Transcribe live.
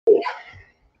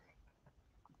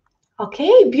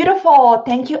Okay, beautiful.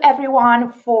 Thank you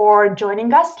everyone for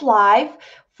joining us live.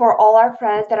 For all our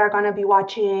friends that are going to be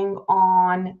watching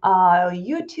on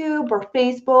YouTube or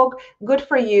Facebook, good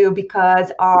for you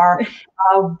because our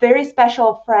very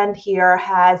special friend here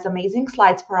has amazing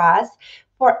slides for us.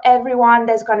 For everyone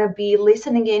that's going to be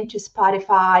listening in to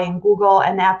Spotify and Google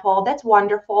and Apple, that's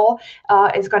wonderful.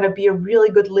 It's going to be a really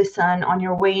good listen on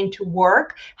your way into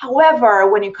work.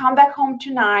 However, when you come back home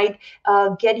tonight,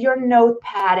 get your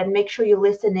notepad and make sure you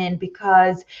listen in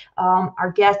because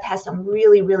our guest has some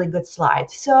really, really good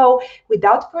slides. So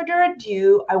without further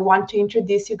ado, I want to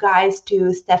introduce you guys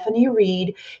to Stephanie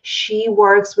Reed. She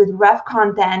works with Rev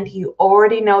Content. You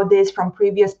already know this from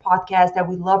previous podcasts that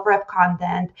we love Rev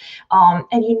Content.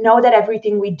 And you know that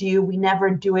everything we do, we never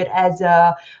do it as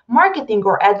a marketing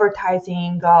or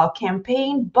advertising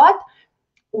campaign, but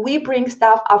we bring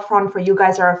stuff up front for you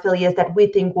guys, our affiliates, that we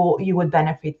think you would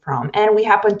benefit from. And we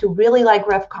happen to really like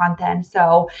Rev Content.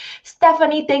 So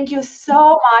Stephanie, thank you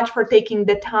so much for taking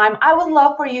the time. I would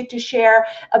love for you to share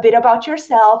a bit about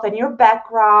yourself and your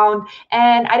background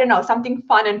and I don't know, something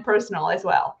fun and personal as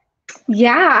well.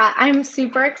 Yeah, I'm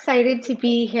super excited to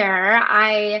be here.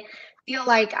 I feel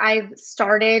like I've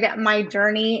started my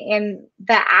journey in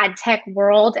the ad tech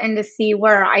world and to see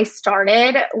where I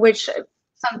started, which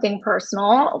something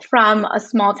personal from a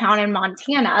small town in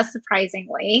Montana,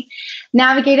 surprisingly.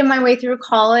 Navigated my way through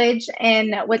college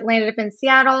and what landed up in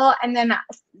Seattle, and then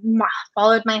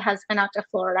followed my husband out to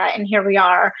Florida. And here we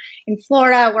are in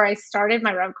Florida where I started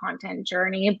my Rev Content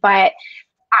journey. But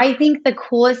I think the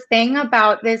coolest thing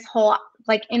about this whole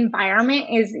environment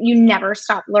is you never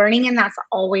stop learning, and that's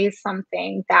always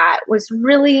something that was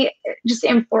really just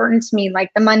important to me.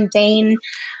 Like the mundane,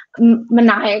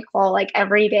 maniacal,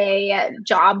 everyday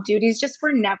job duties just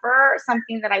were never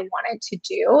something that I wanted to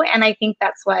do, and I think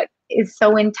that's what is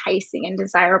so enticing and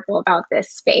desirable about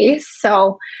this space.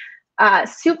 So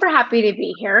super happy to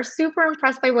be here. Super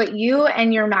impressed by what you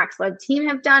and your MaxWeb team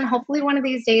have done. Hopefully one of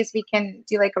these days we can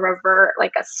do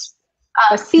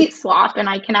a seat swap and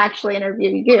I can actually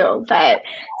interview you. But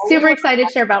super excited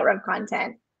to share about Rev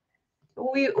Content.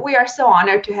 We are so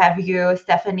honored to have you,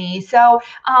 Stephanie. So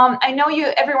I know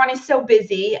everyone is so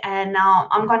busy, and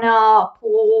I'm gonna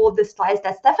pull the slides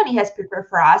that Stephanie has prepared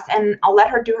for us, and I'll let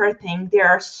her do her thing.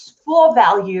 They're full of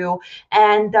value,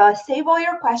 and save all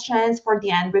your questions for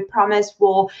the end. We promise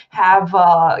we'll have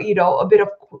a bit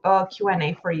of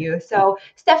Q&A for you. So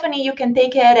Stephanie, you can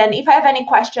take it, and if I have any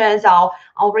questions, I'll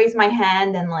raise my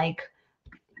hand and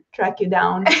track you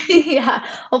down. Yeah,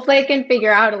 hopefully I can figure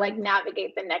out how to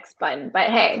navigate the next button, but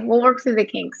hey, we'll work through the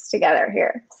kinks together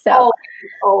here. So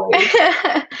always.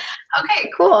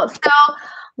 Okay, cool. So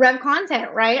Rev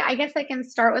Content, right? I guess I can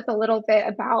start with a little bit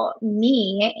about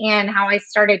me and how I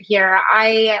started here.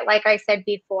 Like I said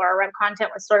before, Rev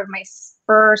Content was sort of my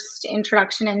first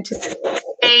introduction into the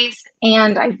space,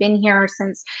 and I've been here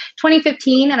since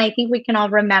 2015, and I think we can all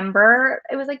remember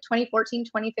it was 2014,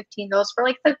 2015. Those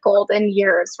were the golden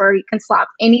years where you can slap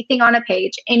anything on a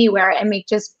page anywhere and make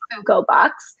just go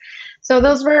bucks. So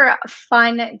those were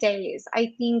fun days.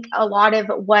 I think a lot of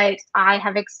what I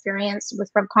have experienced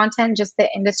with Rev Content, just the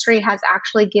industry, has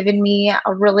actually given me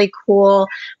a really cool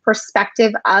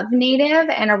perspective of native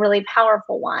and a really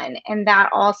powerful one. And that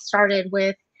all started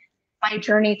with my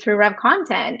journey through Rev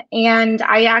Content. And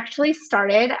I actually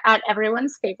started at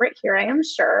everyone's favorite here, I am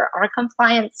sure, our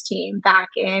compliance team back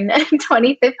in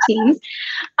 2015.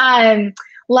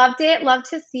 Loved it. Loved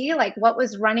to see what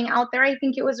was running out there. I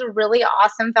think it was a really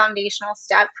awesome foundational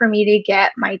step for me to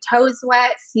get my toes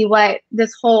wet, see what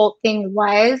this whole thing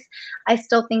was. I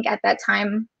still think at that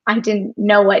time I didn't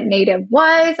know what native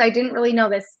was. I didn't really know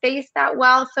the space that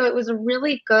well. So it was a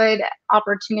really good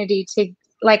opportunity to,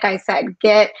 like I said,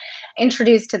 get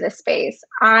introduced to the space.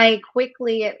 I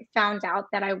quickly found out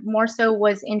that I more so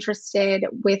was interested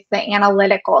with the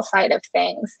analytical side of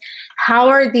things. How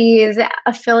are these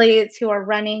affiliates who are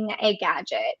running a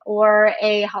gadget or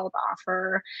a health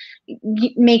offer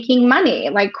making money?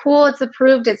 Cool, it's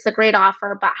approved, it's a great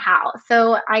offer, but how?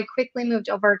 So I quickly moved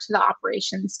over to the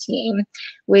operations team,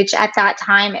 which at that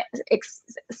time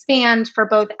spanned for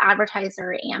both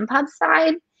advertiser and pub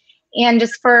side. And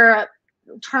just for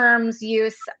terms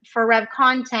use for Rev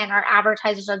Content, our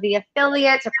advertisers are the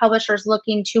affiliates or publishers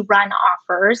looking to run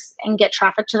offers and get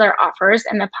traffic to their offers.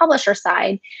 And the publisher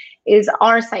side is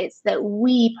our sites that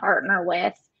we partner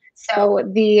with. So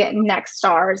the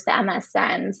Nextstars, the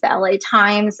MSNs, the LA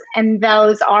Times, and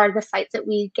those are the sites that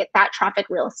we get that traffic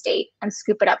real estate and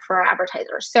scoop it up for our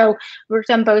advertisers. So we worked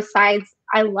on both sides.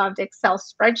 I loved Excel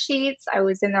spreadsheets. I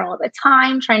was in there all the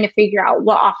time trying to figure out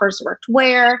what offers worked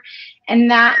where. And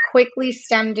that quickly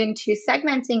stemmed into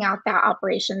segmenting out that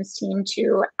operations team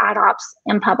to ad ops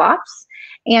and pub ops.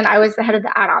 And I was the head of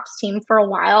the ad ops team for a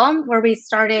while, where we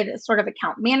started a sort of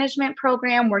account management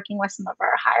program, working with some of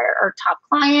our higher or top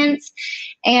clients.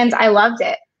 And I loved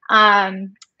it.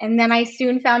 And then I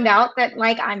soon found out that,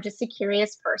 like, I'm just a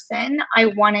curious person. I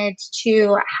wanted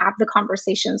to have the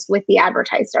conversations with the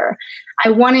advertiser. I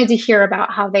wanted to hear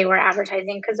about how they were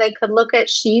advertising, because I could look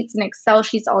at sheets and Excel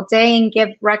sheets all day and give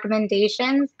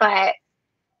recommendations, but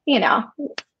you know,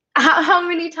 how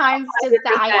many times did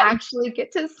I actually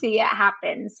get to see it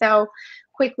happen? So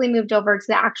quickly moved over to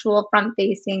the actual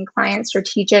front-facing client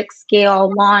strategic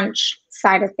scale launch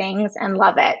side of things, and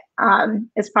love it.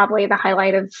 It's probably the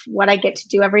highlight of what I get to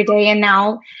do every day. And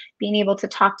now being able to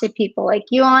talk to people like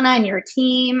you, Anna, and your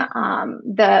team,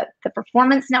 the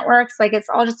performance networks, like, it's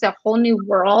all just a whole new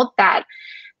world that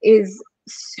is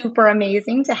super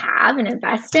amazing to have and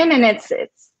invest in. And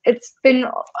it's been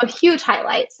a huge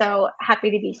highlight. So happy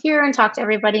to be here and talk to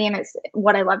everybody. And it's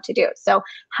what I love to do. So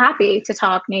happy to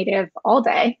talk native all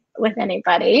day with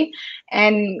anybody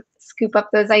and scoop up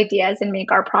those ideas and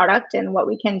make our product and what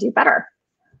we can do better.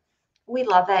 We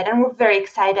love it, and we're very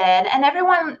excited. And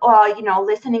everyone,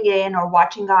 listening in or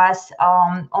watching us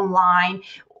online,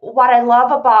 what I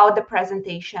love about the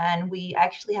presentation, we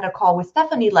actually had a call with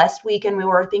Stephanie last week, and we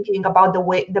were thinking about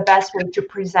the best way to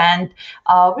present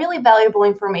really valuable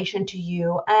information to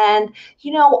you. And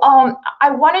I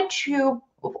wanted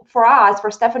for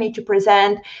Stephanie to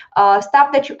present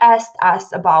stuff that you asked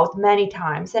us about many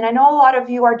times. And I know a lot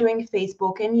of you are doing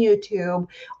Facebook and YouTube,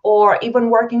 or even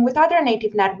working with other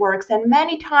native networks. And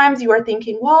many times you are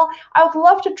thinking, well, I would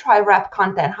love to try rep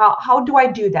content. How do I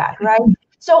do that, right?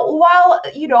 So while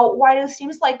it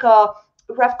seems like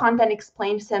ref content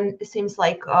explained seems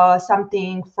like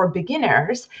something for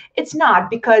beginners, it's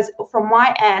not, because from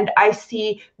my end, I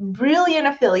see brilliant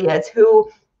affiliates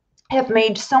who have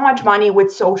made so much money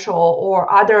with social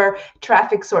or other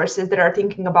traffic sources that are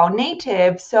thinking about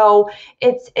native. So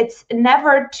it's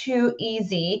never too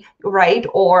easy, right?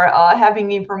 Or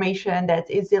having information that's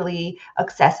easily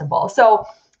accessible. So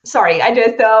sorry, I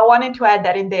just wanted to add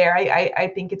that in there.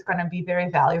 I think it's going to be very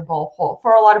valuable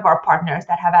for a lot of our partners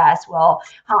that have asked, well,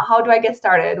 how do I get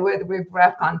started with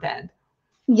ref content?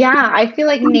 Yeah, I feel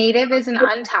like native is an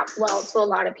untapped well to a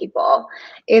lot of people.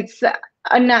 It's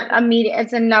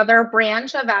it's another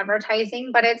branch of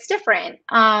advertising, but it's different.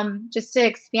 Just to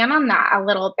expand on that a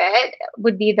little bit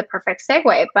would be the perfect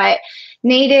segue. But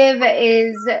native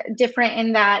is different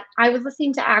in that I was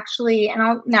listening to and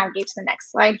I'll navigate to the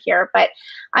next slide here, but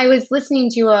I was listening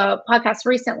to a podcast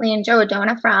recently, and Joe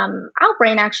Adona from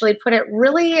Outbrain actually put it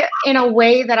really in a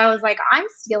way that I was like, I'm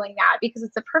stealing that, because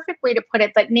it's a perfect way to put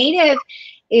it. But native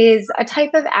is a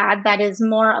type of ad that is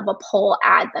more of a pull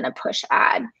ad than a push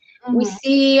ad. Mm-hmm. We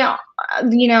see,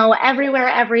 everywhere,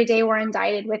 every day we're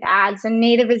indicted with ads, and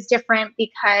native is different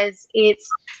because it's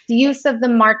the use of the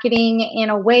marketing in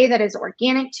a way that is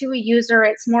organic to a user.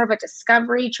 It's more of a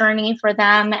discovery journey for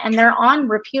them, and they're on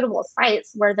reputable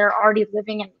sites where they're already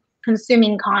living and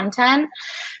consuming content.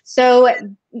 So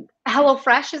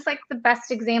HelloFresh is like the best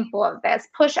example of this.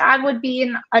 Push ad would be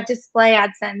in a display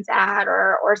AdSense ad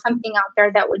or something out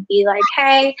there that would be like,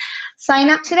 hey,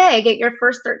 sign up today, get your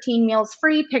first 13 meals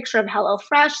free, picture of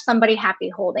HelloFresh, somebody happy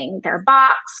holding their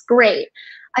box, great.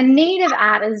 A native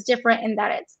ad is different in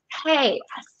that it's, hey,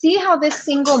 see how this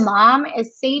single mom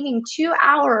is saving 2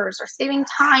 hours or saving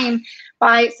time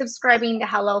by subscribing to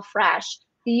HelloFresh.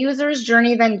 The user's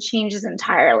journey then changes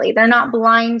entirely. They're not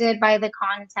blinded by the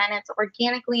content. It's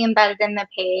organically embedded in the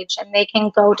page, and they can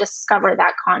go discover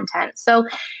that content. So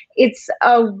it's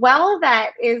a well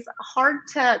that is hard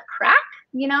to crack.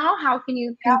 How can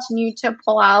you continue to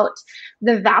pull out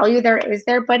the value there is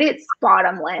there? But it's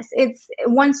bottomless. It's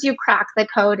once you crack the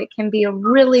code, it can be a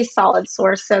really solid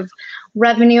source of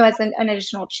revenue as an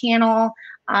additional channel.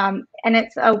 And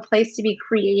it's a place to be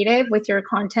creative with your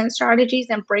content strategies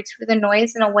and break through the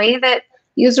noise in a way that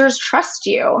users trust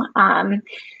you.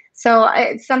 So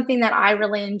it's something that I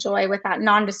really enjoy with that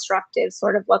non-destructive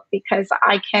sort of look, because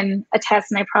I can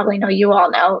attest, and I probably know you all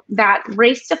know, that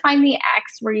race to find the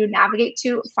X where you navigate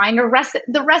to find a recipe.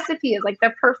 The recipe is like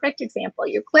the perfect example.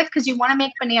 You click because you want to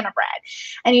make banana bread,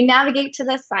 and you navigate to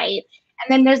the site. And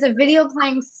then there's a video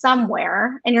playing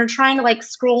somewhere, and you're trying to like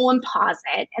scroll and pause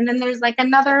it. And then there's like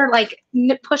another like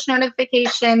push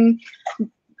notification,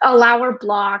 allow or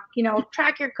block,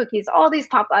 track your cookies, all these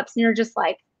pop-ups. And you're just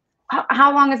like,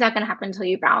 how long is that going to happen until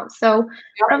you bounce? So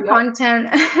Yep, Rev yep.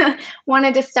 Content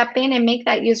wanted to step in and make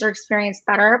that user experience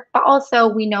better, but also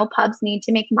we know pubs need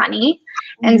to make money.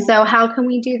 And Mhm. so how can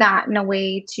we do that in a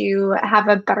way to have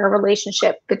a better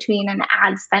relationship between an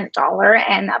ad spent dollar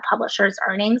and a publisher's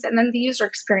earnings, and then the user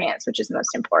experience, which is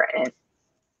most important?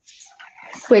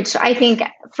 Which I think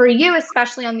for you,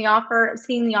 especially on the offer,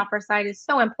 seeing the offer side is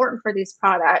so important for these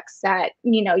products that,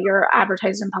 you know, your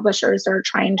advertisers and publishers are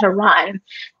trying to run.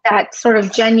 That sort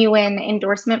of genuine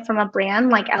endorsement from a brand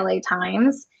like LA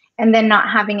Times, and then not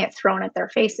having it thrown at their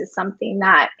face is something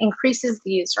that increases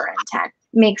the user intent,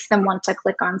 makes them want to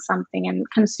click on something and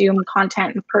consume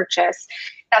content and purchase.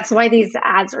 That's why these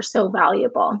ads are so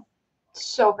valuable.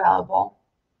 So valuable.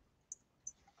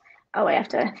 Oh, I have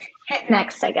to hit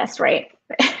next, I guess, right?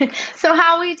 So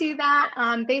how we do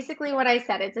that, basically what I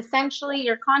said, it's essentially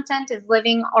your content is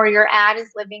living, or your ad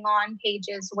is living on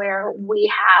pages where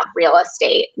we have real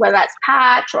estate, whether that's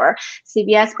Patch or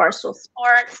CBS, Barstool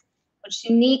Sports. What's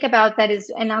unique about that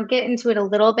is, and I'll get into it a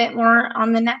little bit more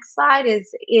on the next slide, is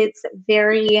it's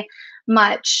very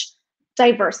much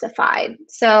diversified.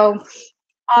 So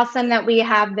awesome that we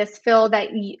have this fill that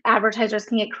advertisers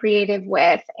can get creative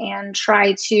with and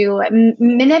try to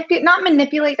not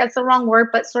manipulate, that's the wrong word,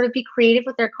 but sort of be creative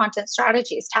with their content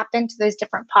strategies, tap into those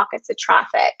different pockets of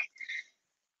traffic.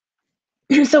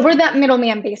 So we're that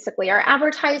middleman, basically. Our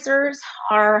advertisers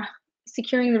are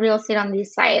securing the real estate on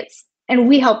these sites, and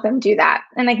we help them do that.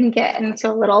 And I can get into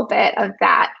a little bit of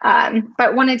that,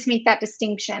 but wanted to make that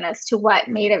distinction as to what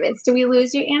Native is. Do we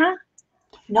lose you, Anna?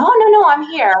 No, I'm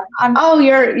here. Oh,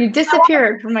 you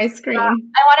disappeared from my screen. I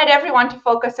wanted everyone to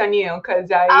focus on you because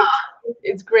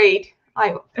it's greand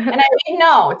I made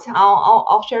notes.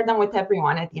 I'll share them with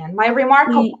everyone at the end. My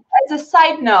remarkable, as a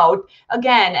side note,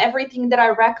 again, everything that I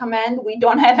recommend, we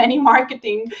don't have any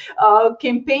marketing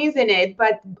campaigns in it,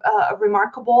 but the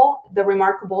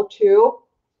Remarkable 2.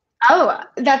 Oh,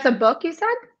 that's a book you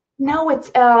said? No,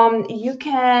 it's you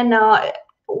can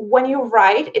when you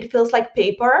write, it feels like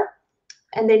paper.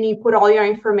 And then you put all your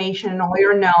information, all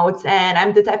your notes. And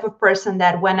I'm the type of person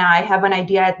that when I have an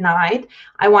idea at night,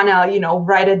 I want to,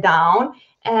 write it down.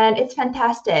 And it's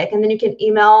fantastic. And then you can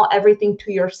email everything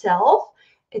to yourself.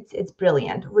 It's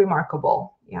brilliant,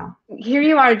 remarkable. Yeah. Here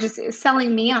you are just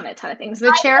selling me on a ton of things.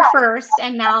 The chair first,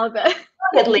 and now the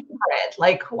Get link for it.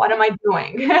 Like, what am I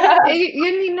doing? You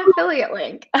need an affiliate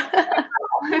link.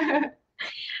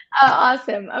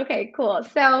 Awesome. Okay, cool.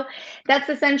 So that's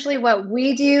essentially what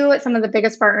we do. Some of the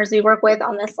biggest partners we work with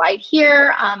on this slide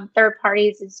here, third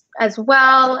parties as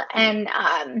well. And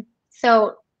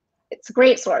so it's a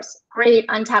great source, great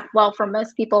untapped well for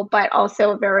most people, but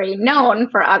also very known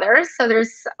for others. So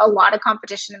there's a lot of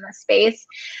competition in this space.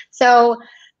 So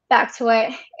back to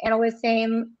what Anna was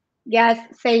saying, yes,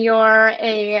 say you're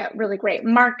a really great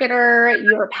marketer,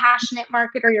 you're a passionate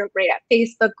marketer, you're great at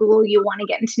Facebook, Google, you want to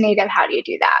get into native, how do you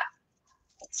do that?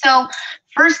 So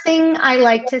first thing I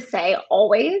like to say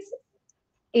always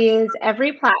is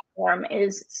every platform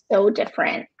is so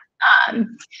different.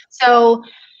 So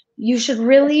you should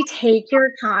really take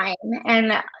your time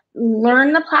and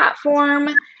learn the platform.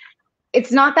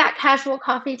 It's not that casual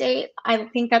coffee date. I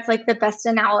think that's like the best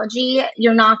analogy.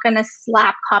 You're not going to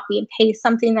slap, copy, and paste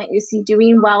something that you see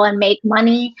doing well and make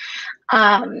money.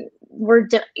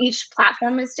 Each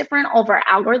platform is different. All of our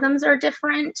algorithms are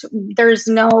different. There's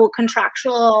no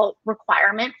contractual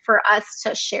requirement for us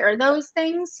to share those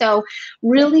things. So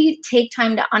really take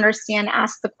time to understand,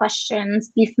 ask the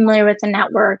questions, be familiar with the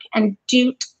network, and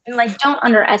don't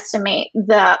underestimate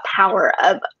the power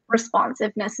of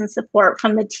responsiveness and support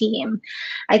from the team.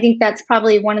 I think that's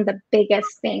probably one of the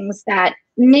biggest things that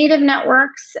native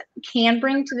networks can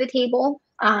bring to the table,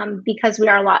 because we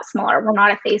are a lot smaller. We're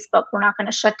not a Facebook. We're not going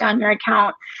to shut down your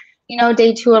account,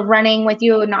 day 2 of running with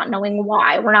you not knowing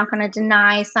why. We're not going to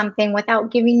deny something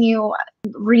without giving you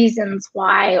reasons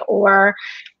why, or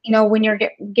when you're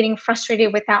getting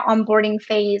frustrated with that onboarding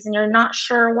phase and you're not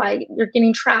sure why you're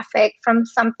getting traffic from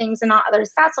some things and not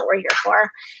others. That's what we're here for.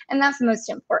 And that's the most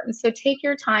important. So take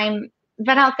your time,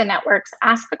 vet out the networks,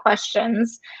 ask the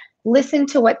questions, listen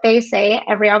to what they say.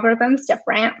 Every algorithm is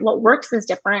different. What works is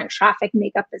different. Traffic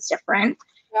makeup is different.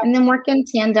 Yep. And then work in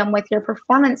tandem with your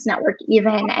performance network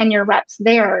even and your reps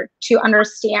there to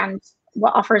understand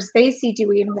what offers they see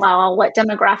doing well, what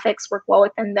demographics work well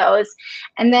within those,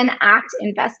 and then act,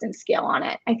 invest, and scale on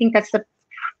it. I think that's the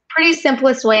pretty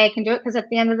simplest way I can do it, because at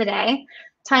the end of the day,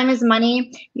 time is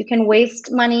money. You can waste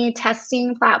money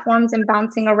testing platforms and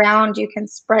bouncing around. You can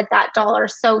spread that dollar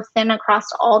so thin across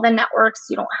all the networks.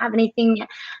 You don't have anything,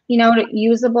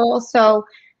 usable. So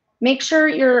make sure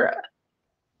you're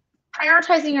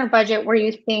prioritizing your budget where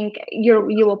you think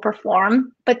you will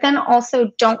perform, but then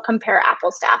also don't compare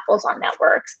apples to apples on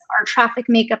networks. Our traffic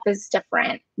makeup is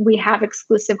different. We have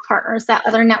exclusive partners that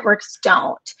other networks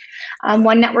don't.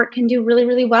 One network can do really,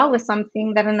 really well with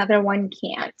something that another one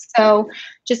can't. So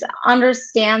just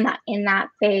understand that in that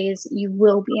phase, you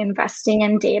will be investing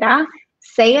in data.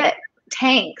 Say it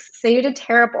tanks, say you did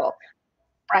terrible.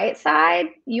 Bright side,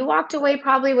 you walked away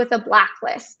probably with a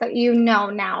blacklist that you know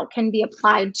now can be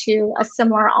applied to a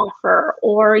similar offer,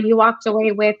 or you walked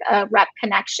away with a rep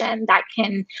connection that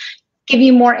can give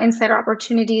you more insider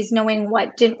opportunities knowing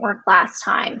what didn't work last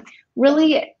time.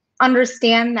 Really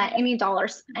understand that any dollar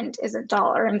spent is a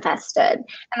dollar invested.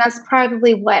 And that's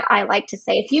probably what I like to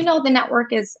say. If you know the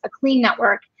network is a clean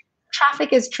network,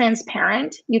 traffic is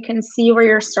transparent, you can see where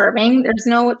you're serving. There's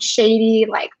no shady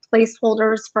like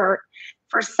placeholders for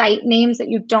site names that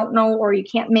you don't know or you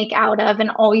can't make out of,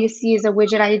 and all you see is a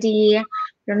widget ID.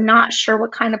 You're not sure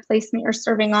what kind of placement you're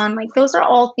serving on. Like those are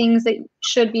all things that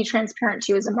should be transparent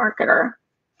to you as a marketer.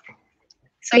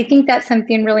 So I think that's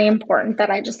something really important that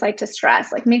I just like to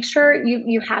stress. Like make sure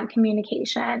you have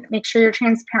communication, make sure you're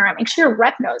transparent, make sure your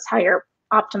rep knows how you're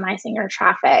optimizing your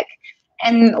traffic,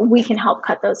 and we can help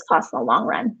cut those costs in the long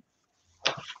run.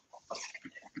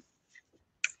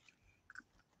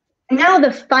 Now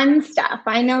the fun stuff.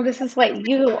 I know this is what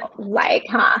you like,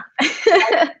 huh?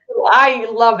 I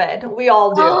love it. We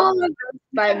all do. All the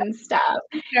fun stuff.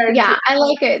 Yeah, I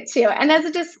like it too. And as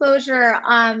a disclosure,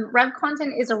 Rev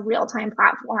Content is a real-time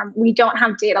platform. We don't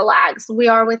have data lags. We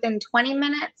are within 20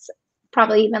 minutes,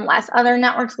 probably even less. Other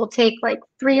networks will take like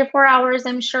 3 or 4 hours,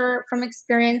 I'm sure, from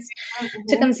experience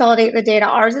to consolidate the data.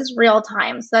 Ours is real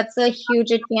time. So that's a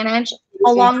huge advantage.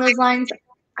 Along those lines,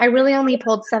 I really only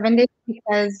pulled 7 days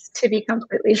because, to be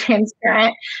completely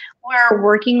transparent, we're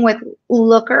working with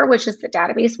Looker, which is the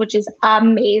database, which is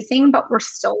amazing, but we're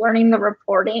still learning the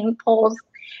reporting polls.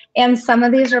 And some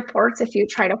of these reports, if you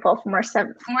try to pull for more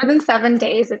than 7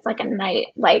 days, it's like a night.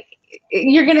 Like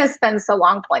you're going to spend so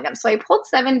long pulling them. So I pulled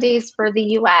 7 days for the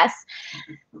US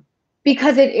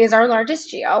because it is our largest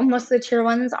geo. Most of the tier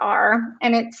ones are,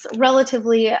 and it's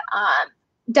relatively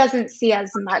doesn't see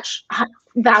as much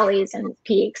valleys and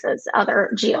peaks as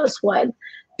other geos would.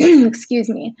 Excuse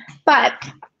me. But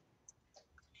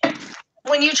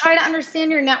when you try to understand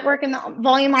your network and the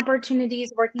volume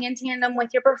opportunities working in tandem with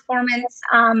your performance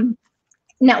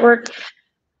network,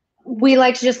 we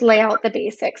like to just lay out the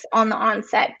basics on the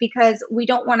onset because we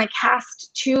don't want to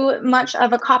cast too much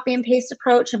of a copy and paste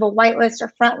approach of a whitelist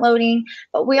or front loading.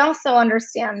 But we also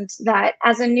understand that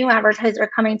as a new advertiser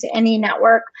coming to any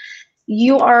network,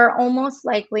 you are almost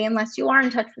likely, unless you are in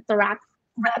touch with the rep,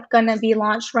 going to be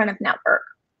launched run of network.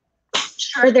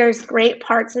 Sure, there's great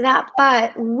parts of that,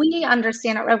 but we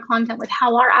understand at Rev Content with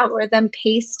how our algorithm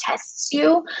pace tests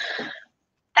you,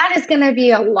 that is going to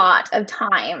be a lot of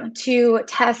time to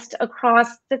test across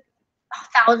the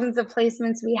thousands of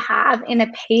placements we have in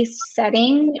a paced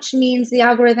setting, which means the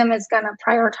algorithm is going to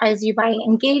prioritize you by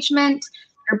engagement,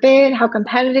 your bid, how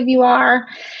competitive you are.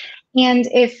 And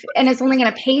it's only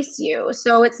going to pace you.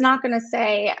 So it's not going to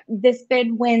say this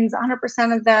bid wins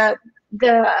 100% of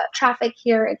the traffic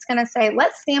here. It's going to say,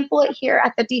 let's sample it here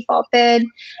at the default bid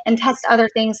and test other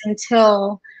things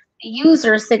until the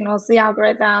user signals the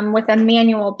algorithm with a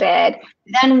manual bid.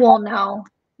 Then we'll know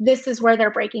this is where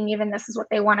they're breaking even. This is what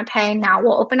they want to pay. Now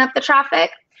we'll open up the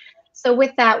traffic. So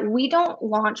with that, we don't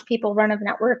launch people run of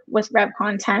network with Rev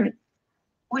Content,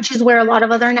 which is where a lot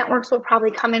of other networks will probably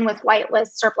come in with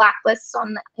whitelists or blacklists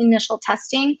on the initial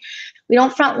testing. We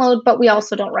don't front load, but we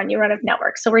also don't run you run of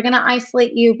network. So we're going to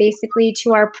isolate you basically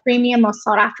to our premium, most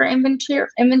sought after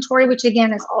inventory, which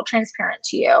again is all transparent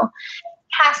to you.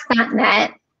 Cast that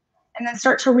net and then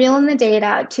start to reel in the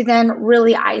data to then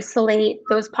really isolate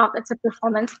those pockets of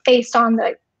performance based on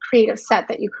the creative set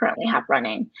that you currently have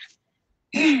running.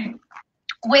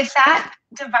 With that,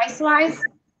 device-wise,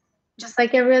 just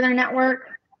like every other network,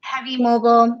 heavy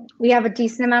mobile, we have a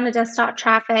decent amount of desktop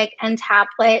traffic, and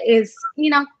tablet is,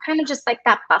 kind of just like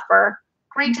that buffer.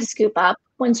 Great to scoop up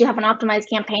once you have an optimized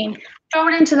campaign. Throw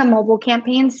it into the mobile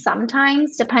campaign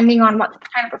sometimes, depending on what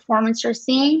kind of performance you're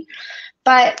seeing.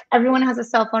 But everyone has a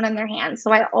cell phone in their hand.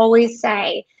 So I always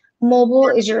say mobile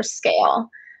is your scale.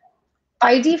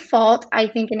 By default, I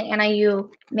think, and Anna,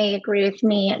 you may agree with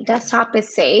me, desktop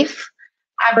is safe.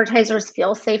 Advertisers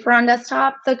feel safer on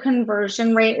desktop. The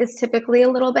conversion rate is typically a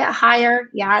little bit higher.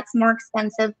 Yeah, it's more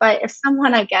expensive, but if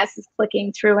someone, I guess, is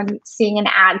clicking through and seeing an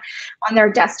ad on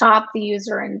their desktop, the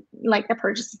user and like the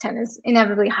purchase intent is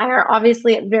inevitably higher.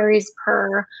 Obviously, it varies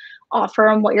per offer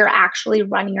and what you're actually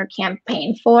running your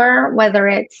campaign for, whether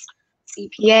it's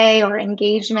CPA or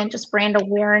engagement, just brand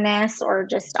awareness, or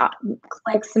just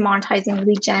clicks and monetizing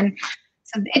lead gen.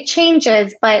 So it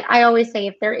changes, but I always say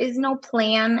if there is no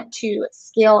plan to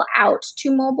scale out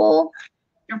to mobile,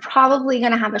 you're probably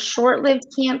going to have a short-lived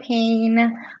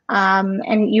campaign,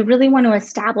 and you really want to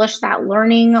establish that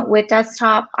learning with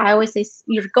desktop. I always say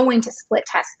you're going to split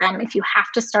test them. If you have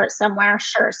to start somewhere,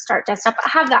 sure, start desktop, but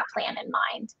have that plan in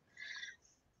mind.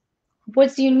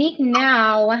 What's unique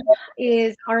now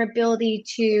is our ability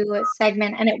to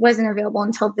segment, and it wasn't available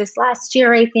until this last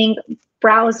year, I think,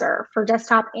 browser for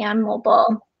desktop and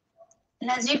mobile. And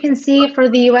as you can see for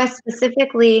the US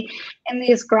specifically in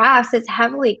these graphs, it's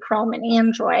heavily Chrome and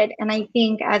Android. And I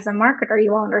think as a marketer,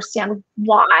 you will understand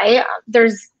why.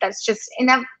 That's just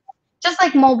enough. Just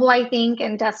like mobile, I think,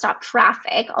 and desktop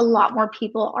traffic, a lot more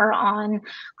people are on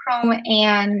Chrome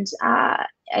and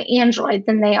Android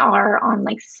than they are on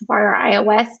like Safari or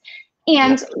iOS.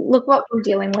 And look what we're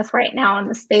dealing with right now in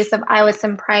the space of iOS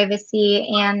and privacy.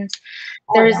 And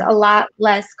there's a lot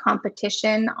less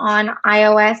competition on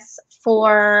iOS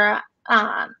there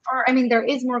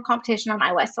is more competition on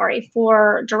iOS,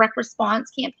 for direct response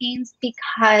campaigns,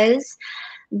 because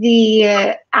the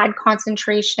ad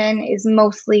concentration is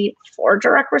mostly for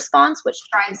direct response, which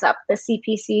drives up the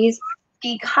CPCs,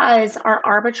 because our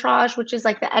arbitrage, which is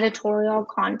like the editorial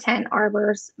content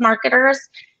marketers,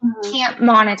 can't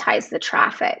monetize the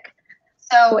traffic.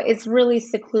 So it's really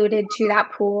secluded to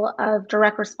that pool of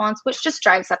direct response, which just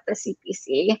drives up the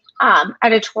CPC.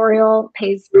 Editorial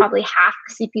pays probably half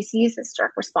the CPCs as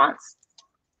direct response.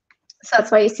 So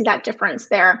that's why you see that difference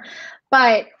there.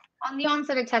 But on the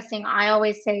onset of testing, I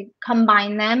always say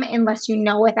combine them, unless you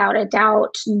know without a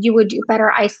doubt you would do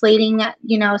better isolating,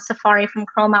 Safari from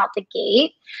Chrome out the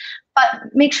gate.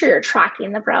 But make sure you're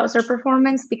tracking the browser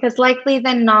performance, because likely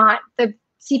than not, the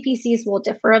CPCs will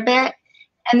differ a bit.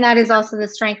 And that is also the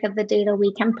strength of the data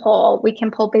we can pull. We can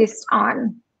pull based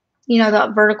on,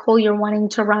 the vertical you're wanting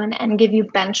to run, and give you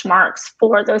benchmarks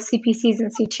for those CPCs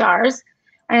and CTRs.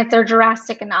 And if they're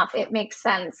drastic enough, it makes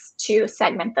sense to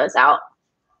segment those out.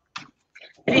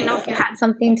 I didn't know if you had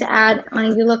something to add.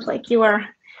 You look like you were.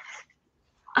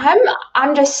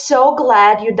 I'm just so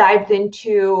glad you dived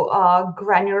into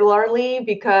granularly,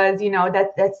 because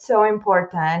that's so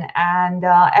important. And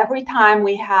every time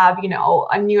we have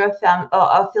a new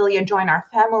affiliate join our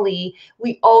family,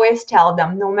 we always tell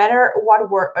them, no matter what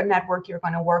network you're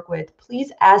going to work with,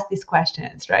 please ask these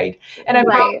questions, right? And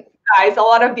I'm guys, a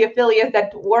lot of the affiliates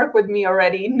that work with me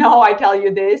already know I tell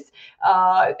you this,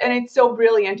 and it's so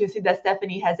brilliant to see that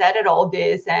Stephanie has added all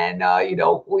this, and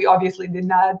we obviously did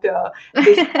not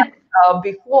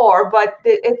before, but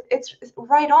it's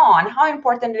right on how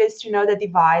important it is to know the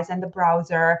device and the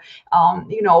browser,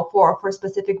 for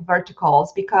specific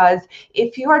verticals. Because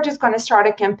if you are just going to start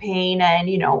a campaign and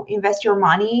invest your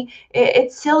money,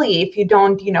 it's silly if you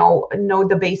don't know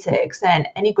the basics. And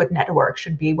any good network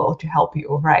should be able to help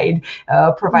you, right?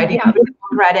 Providing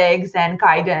red eggs and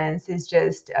guidance is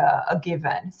just a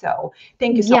given. So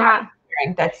thank you so much for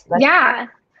sharing. That's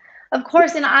Of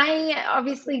course, and I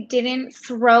obviously didn't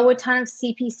throw a ton of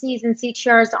CPCs and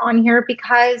CTRs on here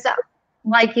because,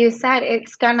 like you said,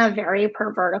 it's gonna vary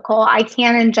per vertical. I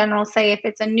can in general say if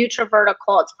it's a neutral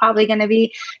vertical, it's probably gonna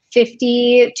be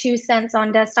 52 cents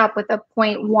on desktop with a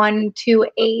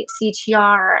 0.128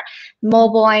 CTR.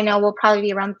 Mobile, I know, will probably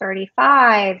be around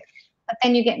 35. But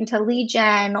then you get into lead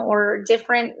gen or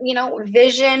different,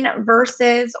 vision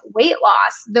versus weight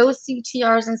loss. Those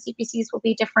CTRs and CPCs will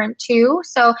be different too.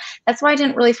 So that's why I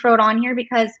didn't really throw it on here,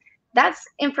 because that's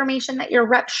information that your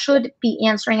rep should be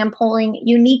answering and pulling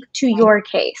unique to your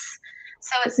case.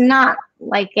 So it's not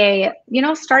like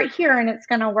start here and it's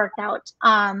going to work out.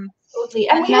 Absolutely.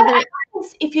 And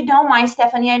if you don't mind,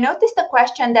 Stephanie, I noticed a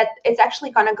question that is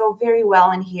actually going to go very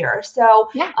well in here.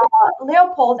 So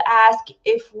Leopold asked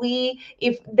if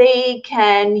they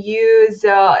can use,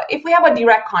 if we have a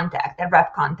direct contact and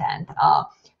rep content.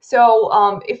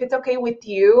 So if it's okay with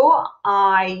you,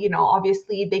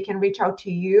 obviously they can reach out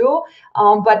to you.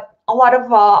 But a lot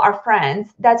of our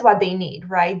friends, that's what they need,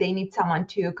 right? They need someone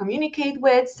to communicate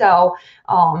with. So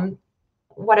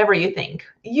whatever you think,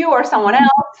 you or someone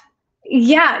else.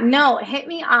 Yeah, no, hit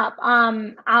me up.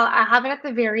 I'll have it at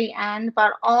the very end,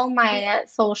 but all my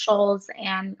socials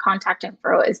and contact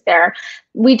info is there.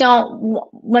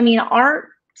 Our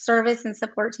service and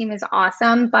support team is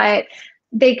awesome, but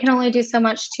they can only do so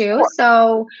much too.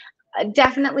 So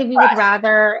definitely we would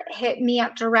rather hit me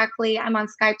up directly. I'm on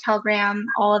Skype, Telegram,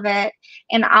 all of it.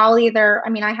 And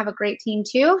I have a great team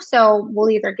too. So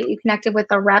we'll either get you connected with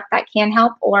a rep that can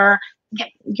help, or get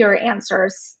your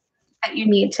answers that you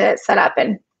need to set up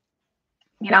and,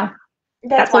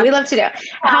 That's what we love to do.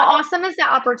 How wonderful. awesome is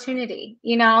that opportunity?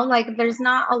 You know, like there's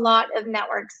not a lot of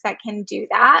networks that can do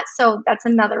that. So that's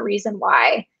another reason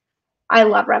why I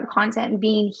love Rev Content and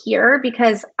being here,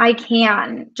 because I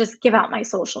can just give out my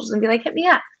socials and be like, hit me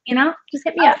up, you know, just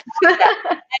hit me up.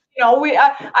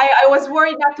 I was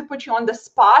worried not to put you on the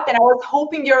spot, and I was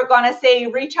hoping you're gonna say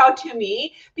reach out to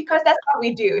me, because that's what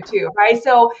we do too, right?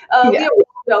 So Yeah.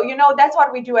 that's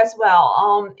what we do as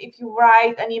well. If you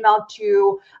write an email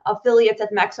to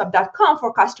affiliates@maxweb.com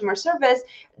for customer service,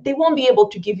 they won't be able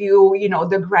to give you,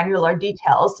 the granular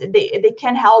details. They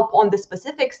can help on the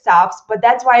specific stuffs, but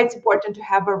that's why it's important to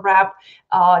have a rep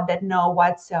that know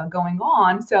what's going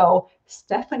on. So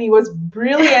Stephanie was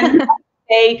brilliant.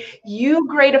 Hey, you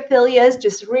great affiliates,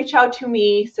 just reach out to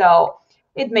me. So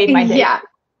it made my day. Yeah.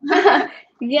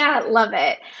 Yeah, love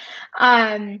it.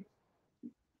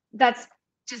 That's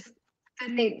just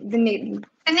the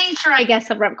nature, I guess,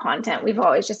 of Rev Content. We've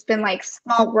always just been like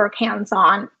small work,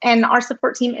 hands-on, and our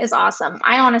support team is awesome.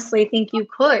 I honestly think you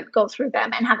could go through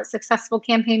them and have a successful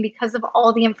campaign because of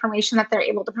all the information that they're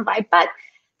able to provide. But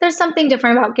there's something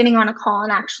different about getting on a call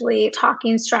and actually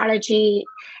talking strategy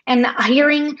and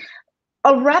hearing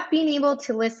a rep being able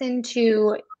to listen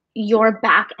to your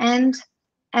back end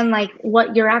and like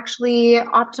what you're actually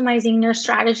optimizing your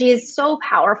strategy is so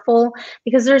powerful,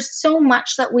 because there's so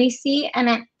much that we see, and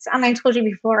I told you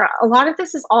before, a lot of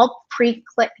this is all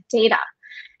pre-click data.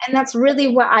 And that's really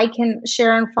what I can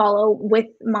share and follow with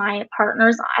my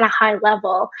partners at a high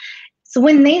level. So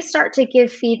when they start to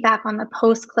give feedback on the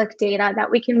post-click data,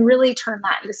 that we can really turn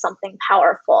that into something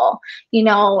powerful.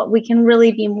 We can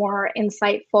really be more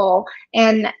insightful.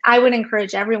 And I would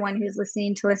encourage everyone who's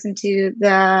listening to listen to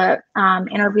the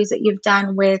interviews that you've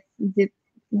done with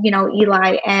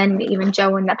Eli and even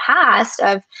Joe in the past,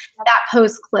 of that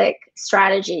post-click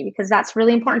strategy, because that's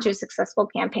really important to a successful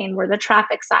campaign, where the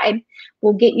traffic side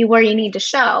will get you where you need to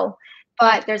show.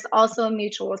 But there's also a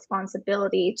mutual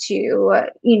responsibility to,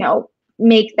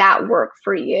 make that work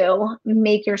for you,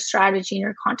 make your strategy and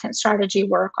your content strategy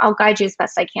work. I'll guide you as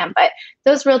best I can, but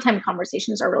those real-time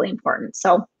conversations are really important.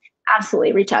 So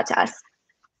absolutely reach out to us.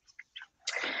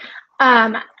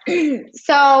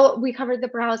 So we covered the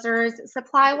browsers.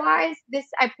 Supply-wise,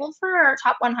 I pulled for our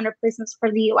top 100 placements for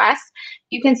the US.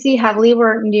 You can see heavily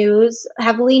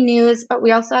news, but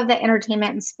we also have the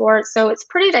entertainment and sports. So it's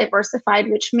pretty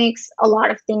diversified, which makes a lot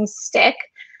of things stick.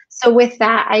 So with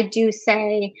that, I do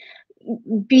say,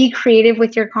 be creative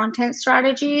with your content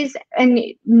strategies and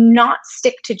not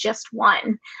stick to just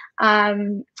one.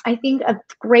 I think a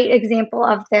great example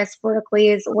of this vertically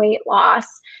is weight loss.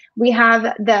 We have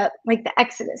the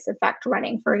Exodus effect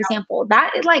running, for example.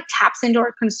 That it taps into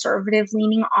our conservative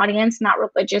leaning audience, not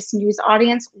religious news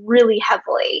audience, really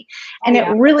heavily. And it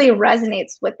really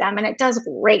resonates with them, and it does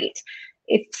great.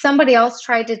 If somebody else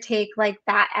tried to take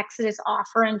that Exodus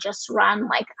offer and just run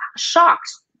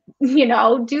shocked,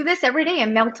 do this every day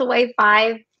and melt away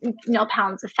 5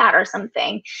 pounds of fat or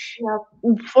something.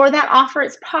 For that offer,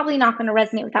 it's probably not going to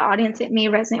resonate with that audience. It may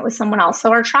resonate with someone else.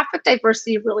 So our traffic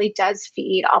diversity really does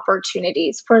feed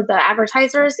opportunities for the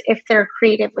advertisers if they're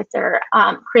creative with their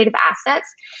creative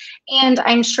assets. And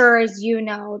I'm sure, as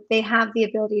they have the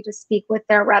ability to speak with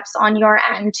their reps on your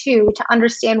end too, to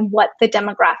understand what the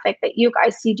demographic that you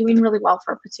guys see doing really well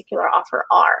for a particular offer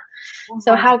are.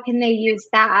 So how can they use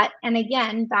that? And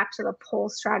again, back to the pull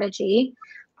strategy.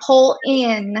 Pull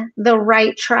in the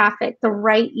right traffic, the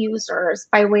right users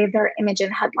by way of their image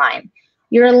and headline.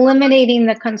 You're eliminating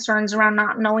the concerns around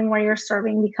not knowing where you're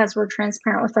serving because we're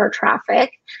transparent with our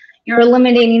traffic. You're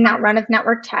eliminating that run of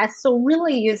network tests. So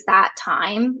really use that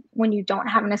time when you don't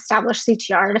have an established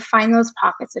CTR to find those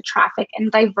pockets of traffic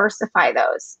and diversify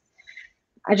those.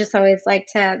 I just always like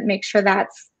to make sure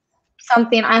that's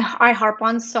something I harp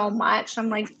on so much. I'm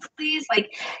like, please,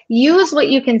 use what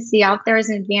you can see out there as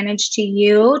an advantage to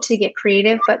you to get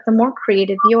creative. But the more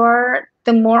creative you are,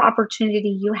 the more opportunity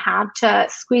you have to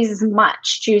squeeze as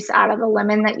much juice out of the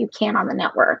lemon that you can on the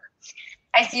network.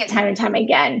 I see it time and time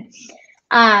again.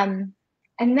 And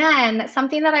then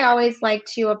something that I always like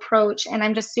to approach, and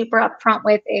I'm just super upfront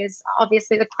with, is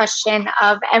obviously the question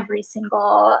of every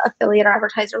single affiliate or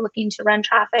advertiser looking to run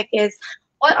traffic is,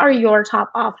 what are your top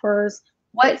offers?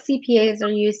 What CPAs are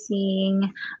you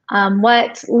seeing?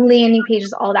 What landing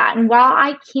pages, all that. And while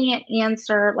I can't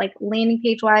answer landing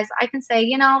page wise, I can say,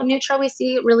 neutral, we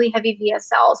see really heavy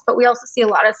VSLs, but we also see a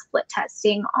lot of split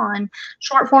testing on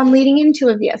short form leading into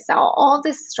a VSL. All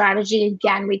this strategy,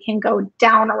 again, we can go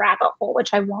down a rabbit hole,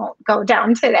 which I won't go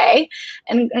down today,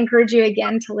 and encourage you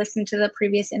again to listen to the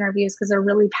previous interviews because they're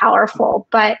really powerful.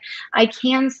 But I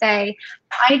can say,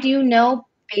 I do know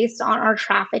based on our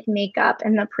traffic makeup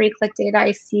and the pre-click data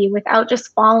I see, without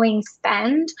just following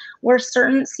spend, where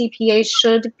certain CPAs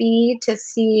should be to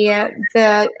see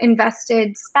the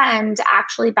invested spend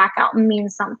actually back out and mean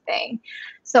something.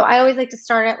 So I always like to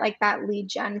start at like that lead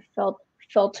gen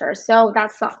filter. So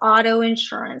that's the auto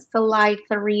insurance, the life,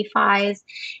 the refis.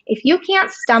 If you can't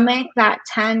stomach that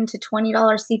 $10 to $20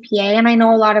 CPA, and I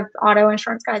know a lot of auto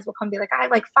insurance guys will come be like, I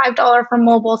have like $5 for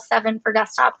mobile, $7 for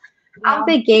desktop. Out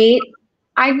the gate,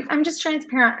 I'm just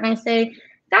transparent and I say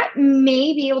that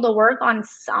may be able to work on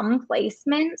some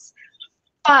placements,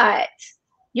 but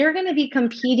you're going to be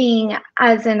competing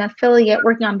as an affiliate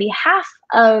working on behalf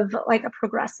of like a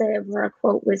Progressive or a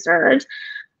Quote Wizard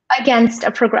against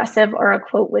a Progressive or a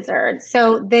Quote Wizard.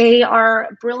 So they are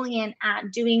brilliant at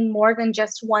doing more than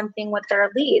just one thing with their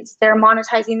leads. They're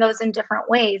monetizing those in different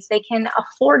ways. They can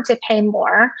afford to pay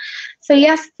more. So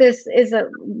yes, this is a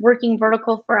working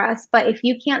vertical for us, but if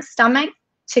you can't stomach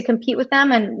to compete with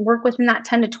them and work within that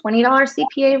 $10 to $20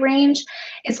 CPA range,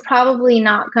 it's probably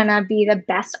not going to be the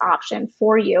best option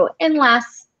for you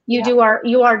unless you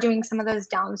are doing some of those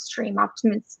downstream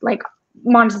like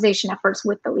monetization efforts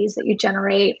with the leads that you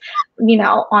generate,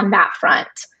 on that front.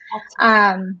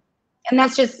 And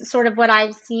that's just sort of what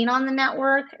I've seen on the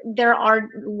network. There are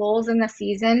lulls in the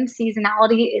season.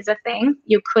 Seasonality is a thing.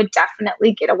 You could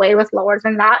definitely get away with lower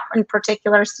than that in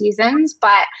particular seasons,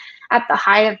 but at the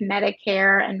height of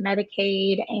Medicare and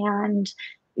Medicaid and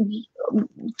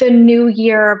the new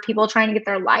year, people trying to get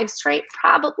their lives straight,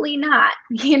 probably not.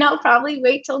 Probably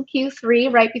wait till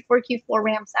Q3, right before Q4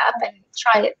 ramps up, and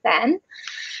try it then.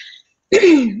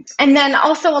 And then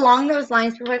also along those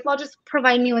lines, people are like, well, just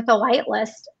provide me with a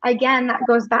whitelist. Again, that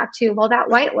goes back to, well, that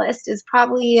whitelist is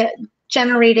probably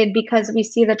generated because we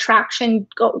see the traction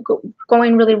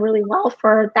going really, really well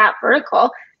for that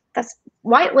vertical. That's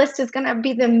whitelist is going to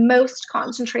be the most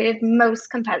concentrated, most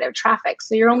competitive traffic.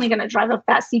 So you're only going to drive up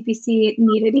that CPC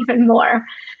needed even more.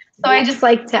 So I just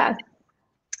like to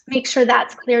make sure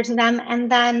that's clear to them.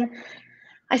 And then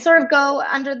I sort of go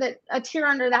under a tier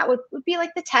under that would be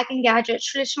like the tech and gadgets,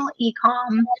 traditional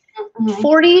e-com.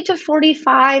 40 to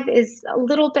 45 is a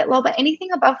little bit low, but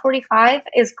anything above 45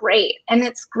 is great. And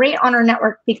it's great on our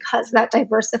network because that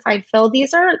diversified fill.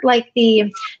 These are like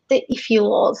the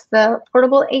e-fuels, the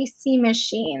portable AC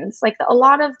machines, like a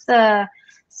lot of the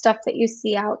stuff that you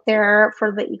see out there for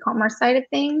the e-commerce side of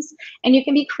things. And you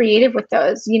can be creative with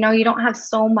those. You don't have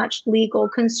so much legal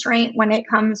constraint when it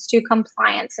comes to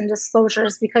compliance and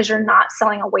disclosures because you're not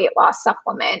selling a weight loss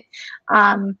supplement.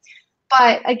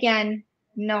 But again,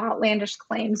 no outlandish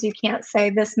claims. You can't say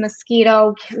this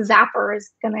mosquito zapper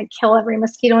is going to kill every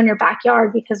mosquito in your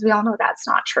backyard because we all know that's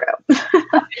not true.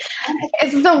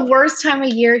 It's the worst time of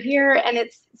year here and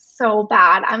it's so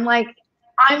bad.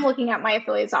 I'm looking at my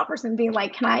affiliates offers and being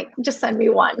like, can I just send me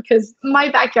one? Because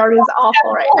my backyard is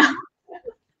awful right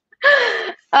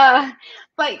now.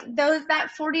 But that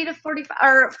 40 to 45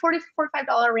 or $40 to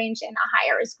 $45 range and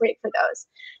higher is great for those.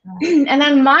 And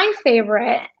then my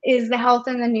favorite is the health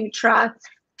and the Nutra,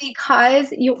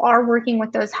 because you are working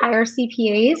with those higher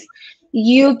CPAs.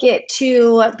 You get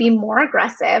to be more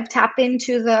aggressive, tap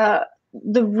into the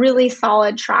really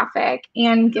solid traffic,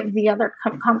 and give the other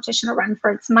competition a run for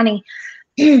its money.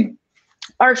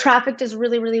 Our traffic does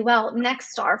really, really well.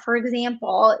 Nexstar, for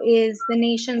example, is the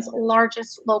nation's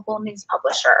largest local news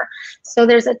publisher. So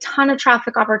there's a ton of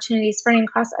traffic opportunities spreading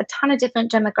across a ton of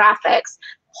different demographics.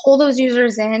 Pull those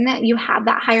users in, you have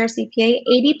that higher CPA.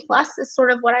 80 plus is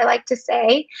sort of what I like to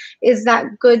say is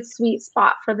that good sweet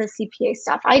spot for the CPA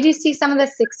stuff. I do see some of the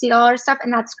 $60 stuff,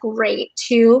 and that's great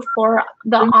too for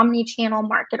the omni-channel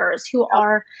marketers who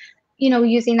are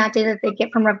using that data that they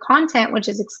get from Rev Content, which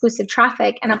is exclusive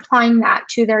traffic, and applying that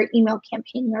to their email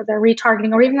campaign or their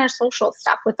retargeting or even their social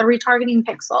stuff with the retargeting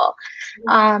pixel.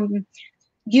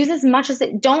 Use as much as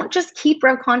don't just keep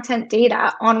Rev Content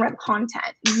data on Rev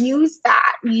Content. Use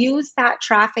that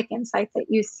traffic insight that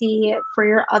you see for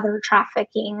your other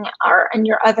trafficking and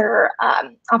your other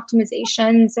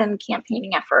optimizations and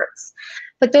campaigning efforts.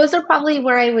 But those are probably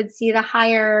where I would see the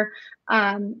higher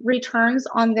returns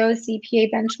on those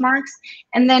CPA benchmarks.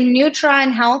 And then Nutra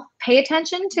and health, pay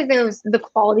attention to the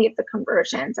quality of the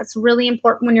conversions. That's really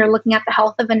important when you're looking at the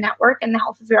health of a network and the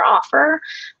health of your offer.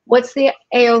 What's the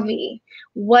AOV?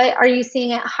 What are you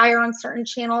seeing it higher on certain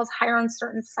channels, higher on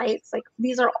certain sites? Like,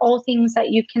 these are all things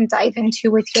that you can dive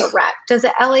into with your rep. Does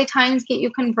the LA Times get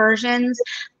you conversions,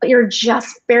 but you're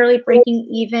just barely breaking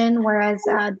even, whereas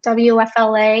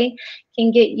WFLA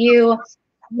can get you a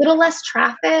little less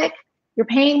traffic? You're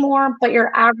paying more, but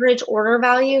your average order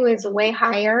value is way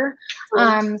higher.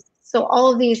 So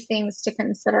all of these things to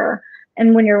consider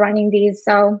and when you're running these.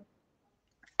 So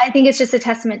I think it's just a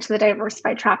testament to the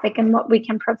diversified traffic and what we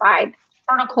can provide.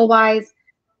 Vertical wise,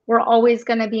 we're always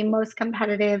going to be most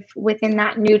competitive within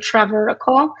that Nutra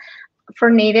vertical. For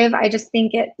native, I just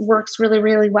think it works really,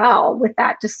 really well with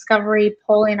that discovery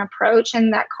polling approach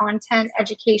and that content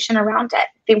education around it.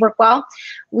 They work well.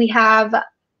 We have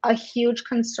a huge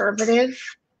conservative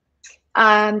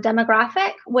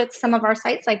demographic with some of our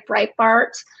sites like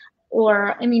Breitbart,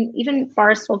 or I mean, even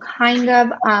Barstool kind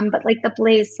of, but like the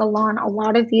Blaze Salon, a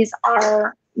lot of these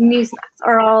are Newsmax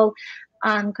are all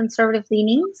conservative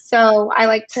leaning. So I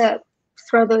like to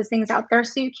throw those things out there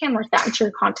so you can work that into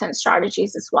your content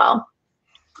strategies as well.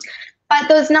 But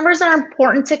those numbers are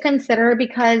important to consider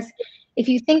because if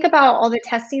you think about all the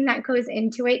testing that goes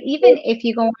into it, even if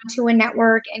you go onto a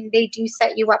network and they do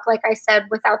set you up, like I said,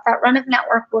 without that run of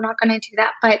network, we're not going to do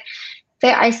that, but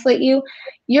they isolate you,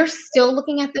 you're still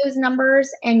looking at those numbers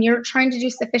and you're trying to do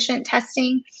sufficient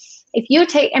testing. If you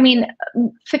take, I mean,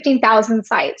 15,000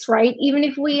 sites, right? Even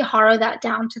if we harrow that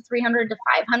down to 300 to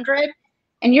 500,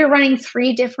 and you're running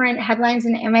 3 different headlines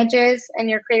and images and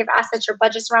your creative assets, your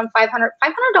budget's around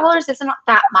 $500 isn't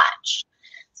that much.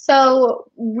 So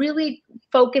really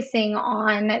focusing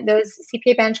on those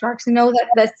CPA benchmarks, know that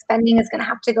the spending is going to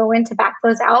have to go in to back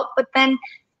those out, but then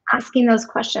asking those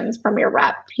questions from your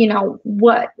rep, you know,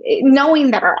 knowing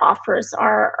that our offers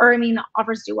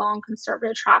offers do well on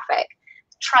conservative traffic.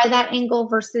 Try that angle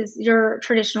versus your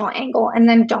traditional angle, and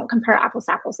then don't compare apples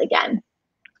to apples again.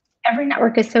 Every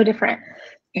network is so different.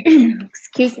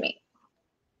 Excuse me.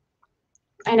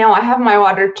 I know, I have my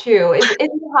water too.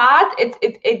 It's hot.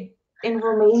 It in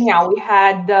Romania we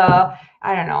had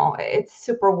I don't know, it's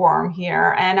super warm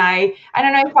here, and I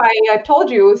don't know if I told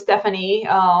you, Stephanie,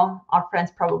 our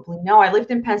friends probably know, I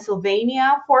lived in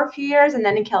Pennsylvania for a few years and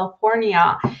then in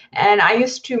California, and I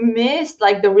used to miss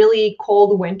like the really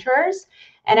cold winters,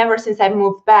 and ever since I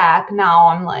moved back, now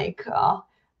I'm like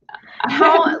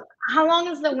how long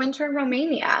is the winter in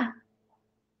Romania?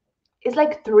 It's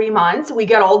like 3 months. We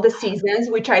get all the seasons,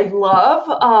 which I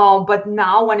love. But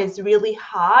now when it's really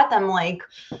hot, I'm like,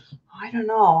 I don't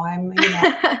know.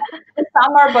 It's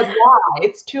summer, but why?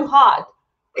 It's too hot.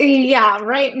 Yeah,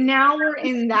 right now we're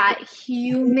in that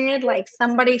humid, like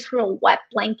somebody threw a wet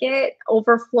blanket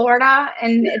over Florida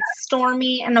and it's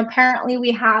stormy. And apparently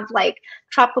we have like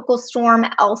tropical storm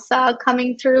Elsa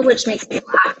coming through, which makes me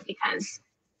laugh because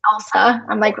Elsa,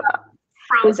 I'm like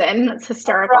frozen. It's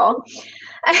hysterical.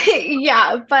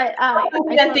 Yeah, but I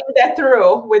didn't think that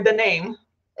through with the name.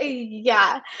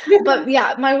 Yeah, but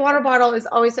yeah, my water bottle is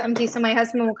always empty. So my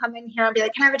husband will come in here and be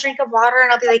like, "Can I have a drink of water?"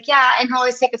 And I'll be like, "Yeah." And he'll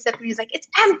always take a sip and he's like, "It's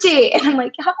empty." And I'm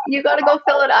like, "Yeah, you got to go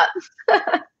fill it up."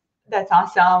 That's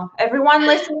awesome. Everyone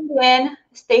listening in,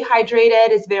 stay hydrated.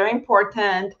 It's very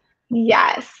important.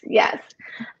 Yes, yes.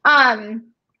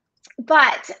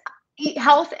 But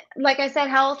health, like I said,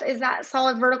 health is that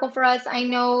solid vertical for us. I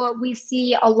know we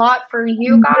see a lot for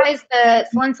you guys. The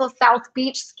Silencio South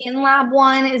Beach Skin Lab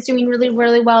one is doing really,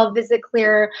 really well. Visit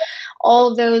Clear, all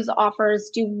of those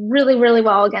offers do really, really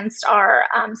well against our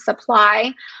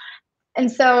supply.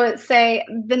 And so say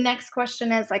the next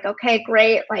question is like, okay,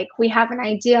 great. Like we have an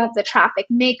idea of the traffic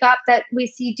makeup that we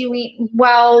see doing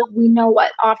well. We know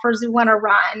what offers we want to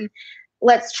run.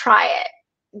 Let's try it.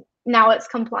 Now it's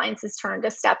compliance's turn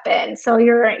to step in. So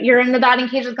you're in the batting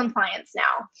cage of compliance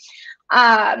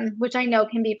now, which I know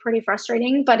can be pretty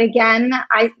frustrating. But again,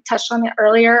 I touched on it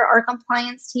earlier. Our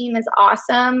compliance team is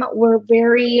awesome. We're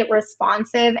very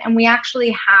responsive, and we actually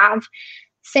have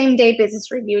same-day business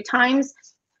review times,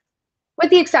 with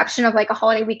the exception of like a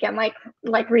holiday weekend,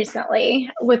 like recently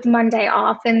with Monday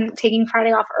off and taking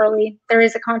Friday off early. There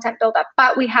is a content buildup,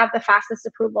 but we have the fastest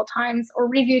approval times or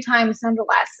review times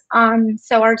nonetheless.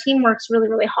 So our team works really,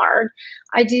 really hard.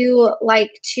 I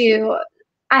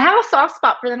have a soft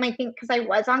spot for them, I think, because I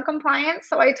was on compliance.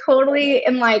 So I totally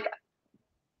am like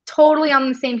totally on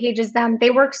the same page as them. They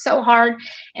work so hard.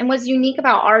 And what's unique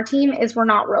about our team is we're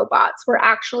not robots. We're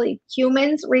actually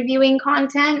humans reviewing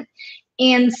content.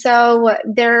 And so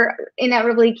there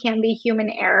inevitably can be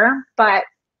human error, but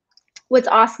what's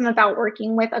awesome about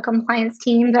working with a compliance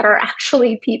team that are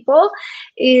actually people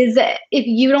is if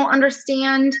you don't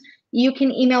understand, you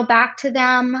can email back to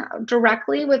them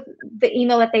directly with the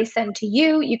email that they send to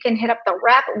you. You can hit up the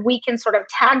rep. We can sort of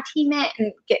tag team it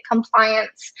and get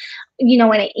compliance, in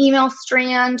an email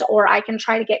strand, or I can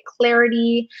try to get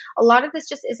clarity. A lot of this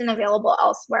just isn't available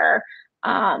elsewhere.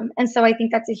 And so I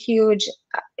think that's a huge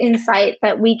insight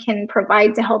that we can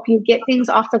provide to help you get things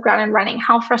off the ground and running.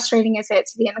 How frustrating is it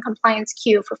to be in the compliance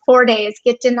queue for 4 days,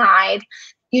 get denied,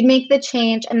 You'd make the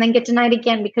change and then get denied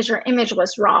again because your image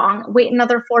was wrong. Wait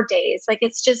another 4 days. Like,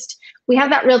 it's just, we have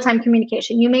that real-time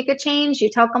communication. You make a change, you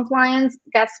tell compliance,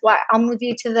 guess what? I'll move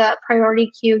you to the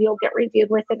priority queue. You'll get reviewed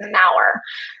within an hour.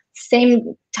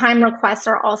 Same time requests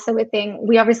are also a thing.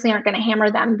 We obviously aren't going to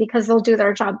hammer them because they'll do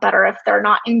their job better if they're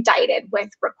not indicted with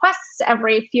requests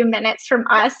every few minutes from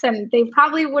us. And they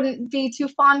probably wouldn't be too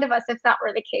fond of us if that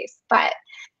were the case. But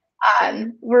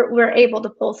we're able to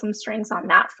pull some strings on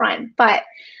that front. But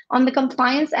on the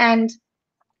compliance end,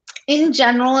 in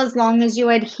general, as long as you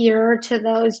adhere to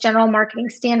those general marketing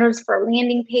standards for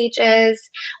landing pages,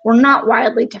 we're not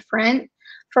wildly different.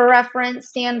 For reference,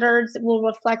 standards will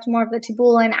reflect more of the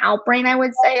Taboola and Outbrain, I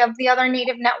would say, of the other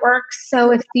native networks.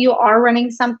 So if you are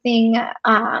running something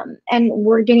and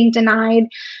we're getting denied,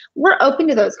 we're open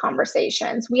to those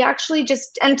conversations. We actually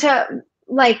just, and to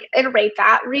like iterate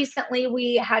that, recently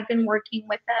we had been working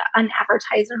with an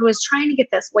advertiser who was trying to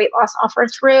get this weight loss offer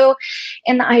through,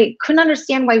 and I couldn't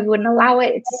understand why we wouldn't allow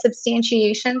it. It's a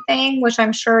substantiation thing, which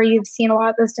I'm sure you've seen a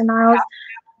lot of those denials.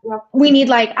 We need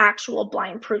like actual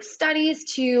blind proof studies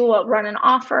to run an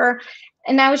offer.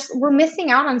 And we're missing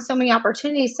out on so many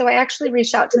opportunities. So I actually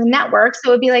reached out to the network. So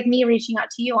it would be like me reaching out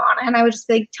to you, Anna, and I would just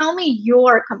be like, tell me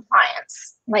your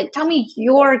compliance. Like, tell me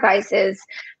your guys's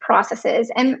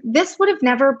processes. And this would have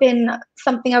never been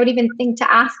something I would even think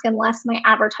to ask unless my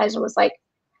advertiser was like,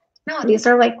 no, these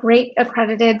are like great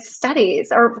accredited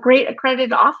studies or great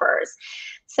accredited offers.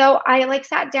 So I like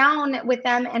sat down with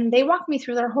them and they walked me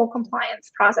through their whole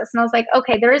compliance process. And I was like,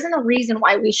 okay, there isn't a reason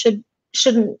why we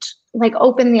shouldn't like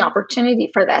open the opportunity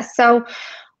for this. So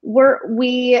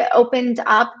we opened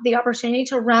up the opportunity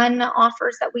to run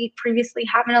offers that we previously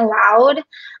haven't allowed,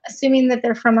 assuming that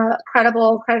they're from a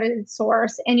credible, accredited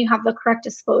source and you have the correct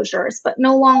disclosures. But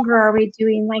no longer are we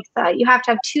doing like that. You have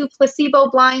to have 2 placebo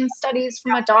blind studies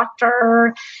from a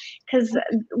doctor, because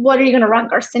what are you going to run,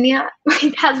 Garcinia?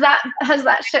 Like, has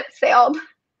that ship sailed?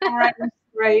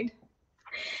 Right.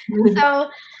 So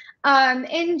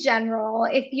in general,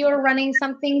 if you're running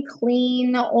something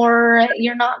clean or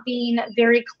you're not being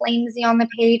very claimsy on the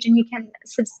page and you can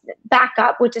back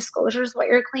up with disclosures what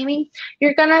you're claiming,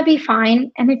 you're gonna be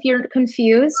fine. And if you're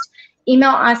confused,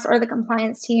 email us or the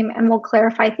compliance team and we'll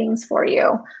clarify things for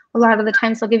you. A lot of the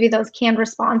times they'll give you those canned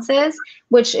responses,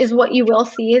 which is what you will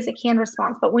see is a canned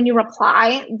response. But when you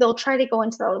reply, they'll try to go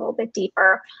into that a little bit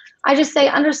deeper. I just say,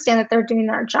 understand that they're doing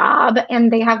their job and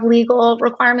they have legal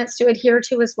requirements to adhere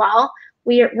to as well.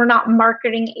 We're not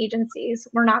marketing agencies.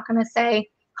 We're not going to say,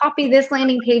 copy this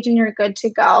landing page and you're good to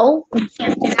go. We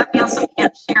can't do that. We also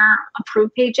can't share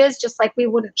approved pages, just like we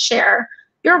wouldn't share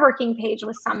your working page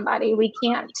with somebody. We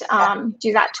can't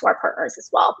do that to our partners as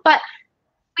well. But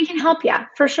we can help you,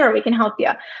 for sure, we can help you.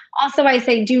 Also, I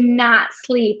say do not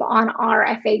sleep on our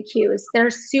FAQs. They're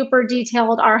super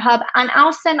detailed, our hub, and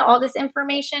I'll send all this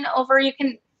information over. You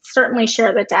can certainly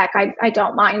share the deck, I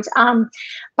don't mind.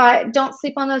 But don't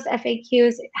sleep on those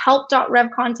FAQs.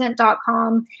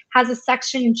 help.revcontent.com has a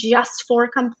section just for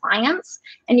compliance,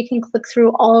 and you can click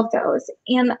through all of those.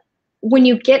 And when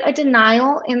you get a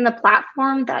denial in the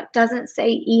platform that doesn't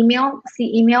say email,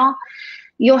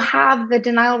 you'll have the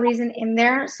denial reason in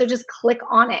there. So just click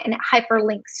on it and it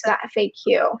hyperlinks to that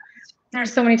FAQ.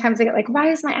 There's so many times I get like, why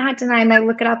is my ad denied? And I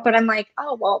look it up, but I'm like,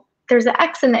 oh, well, there's an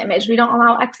X in the image. We don't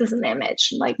allow X's in the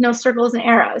image, like no circles and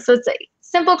arrows. So it's a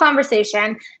simple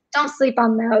conversation. Don't sleep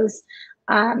on those.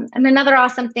 And another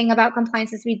awesome thing about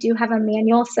compliance is we do have a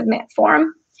manual submit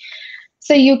form.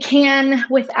 So you can,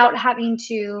 without having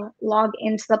to log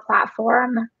into the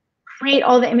platform, create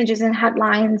all the images and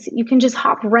headlines. You can just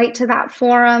hop right to that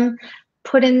forum,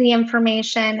 put in the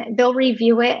information, they'll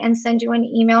review it and send you an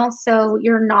email so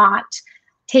you're not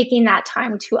taking that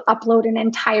time to upload an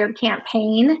entire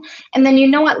campaign. And then you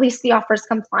know at least the offer's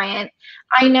compliant.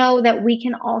 I know that we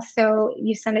can also,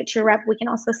 you send it to your rep, we can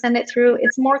also send it through.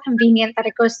 It's more convenient that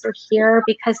it goes through here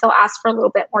because they'll ask for a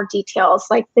little bit more details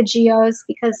like the geos,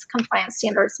 because compliance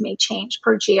standards may change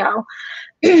per geo.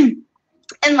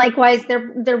 And likewise,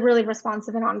 they're really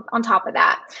responsive and on top of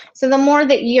that. So the more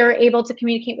that you're able to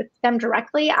communicate with them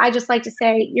directly, I just like to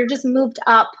say you're just moved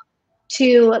up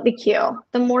to the queue.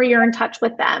 The more you're in touch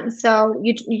with them. So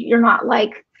you're not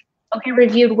like, okay,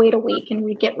 reviewed, wait a week and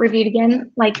we get reviewed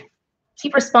again. Like,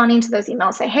 keep responding to those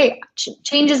emails. Say, hey,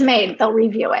 change is made. They'll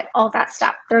review it. All that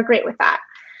stuff. They're great with that.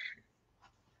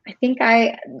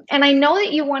 And I know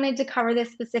that you wanted to cover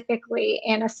this specifically,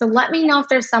 Anna, so let me know if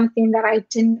there's something that I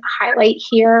didn't highlight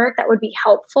here that would be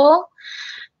helpful.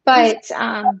 But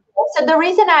so the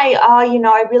reason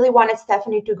I really wanted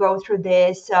Stephanie to go through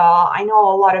this, I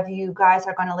know a lot of you guys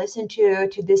are going to listen to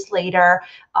this later.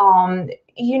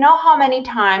 you know how many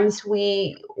times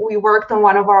we worked on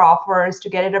one of our offers to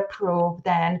get it approved,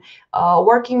 and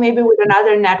working maybe with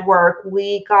another network,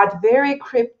 we got very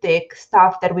cryptic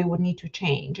stuff that we would need to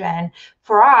change. And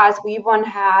for us, we even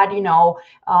had,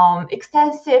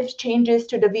 extensive changes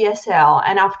to the VSL.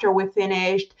 And after we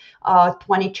finished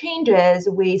 20 changes,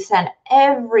 we sent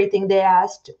everything they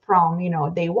asked from,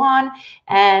 day one.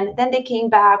 And then they came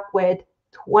back with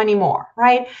 20 more,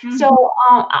 right? Mm-hmm. So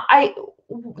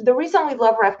the reason we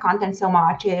love Rev Content so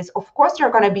much is, of course, there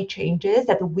are going to be changes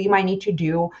that we might need to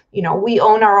do. We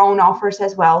own our own offers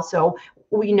as well. So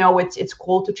we know it's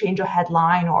cool to change a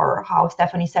headline, or how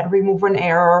Stephanie said, remove an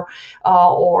error,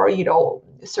 or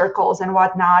circles and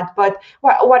whatnot. But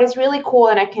what is really cool,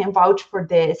 and I can vouch for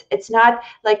this, it's not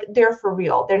like they're for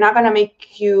real. They're not going to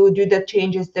make you do the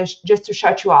changes just to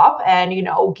shut you up and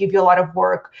give you a lot of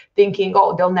work, thinking,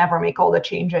 oh, they'll never make all the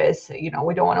changes, we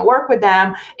don't want to work with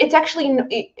them. It's actually,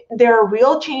 there are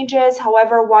real changes.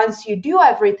 However, once you do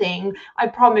everything, I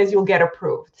promise you'll get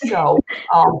approved. So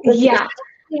yeah,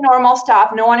 normal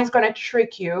stuff. No one is going to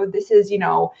trick you. This is,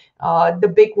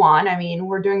 the big one. I mean,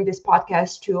 we're doing this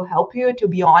podcast to help you, to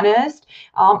be honest.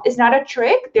 It's not a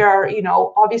trick. There are,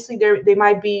 obviously there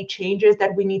might be changes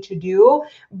that we need to do,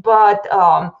 but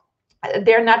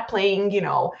they're not playing,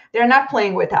 they're not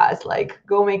playing with us. Like,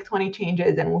 go make 20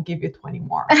 changes and we'll give you 20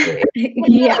 more.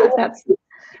 Yeah,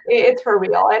 it's for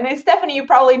real. And Stephanie, you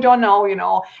probably don't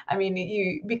know, I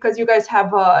mean, because you guys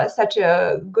have such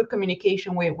a good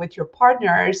communication with your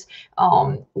partners.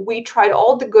 We tried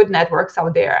all the good networks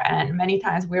out there, and many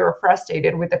times we were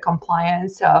frustrated with the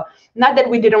compliance. Not that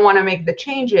we didn't want to make the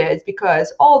changes,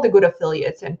 because all the good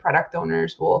affiliates and product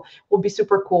owners will be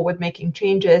super cool with making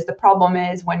changes. The problem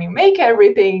is when you make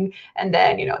everything and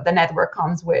then, the network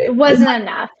comes with, it wasn't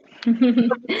enough.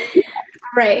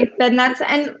 Right. Then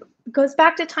and goes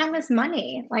back to time is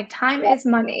money. Like, time is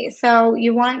money. So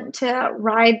you want to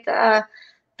ride the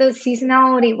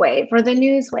seasonality wave, or the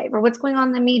news wave, or what's going on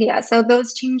in the media. So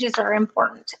those changes are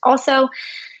important. Also,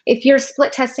 if you're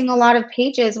split testing a lot of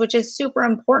pages, which is super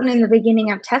important in the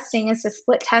beginning of testing, is to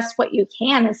split test what you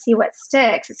can and see what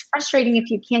sticks. It's frustrating if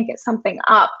you can't get something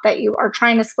up that you are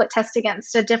trying to split test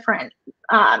against a different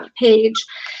page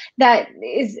that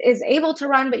is able to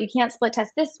run, but you can't split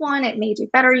test this one. It may do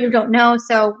better, you don't know.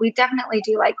 So we definitely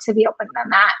do like to be open on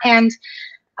that. And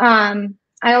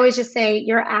I always just say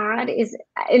your ad is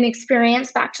an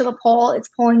experience. Back to the poll, it's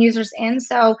pulling users in.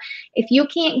 So if you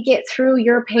can't get through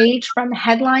your page from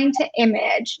headline to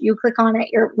image, you click on it,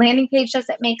 your landing page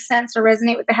doesn't make sense or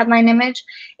resonate with the headline image.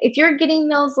 If you're getting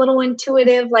those little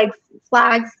intuitive like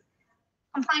flags,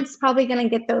 compliance is probably going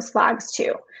to get those flags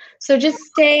too. So just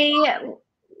stay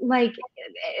like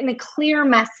in a clear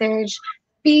message.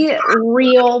 Be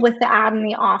real with the ad and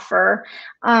the offer.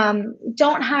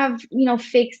 Don't have,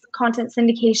 fake content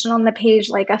syndication on the page,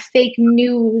 like a fake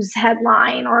news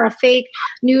headline or a fake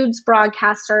news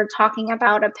broadcaster talking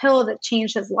about a pill that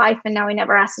changed his life and now he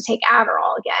never has to take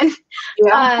Adderall again.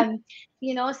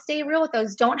 Yeah. Stay real with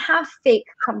those. Don't have fake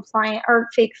compliant or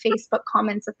fake Facebook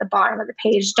comments at the bottom of the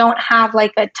page. Don't have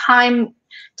like a time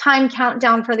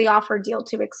countdown for the offer deal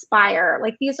to expire.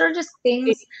 Like, these are just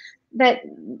things that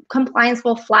compliance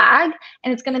will flag,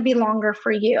 and it's going to be longer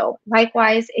for you.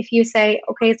 Likewise, if you say,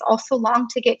 okay, it's also long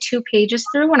to get 2 pages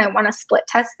through and I want to split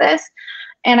test this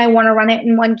and I want to run it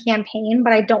in one campaign,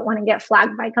 but I don't want to get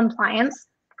flagged by compliance,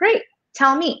 great.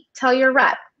 Tell me, tell your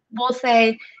rep. We'll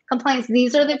say, compliance,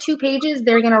 these are the 2 pages.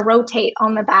 They're going to rotate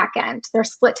on the back end. They're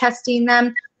split testing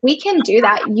them. We can do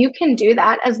that. You can do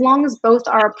that. As long as both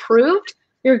are approved,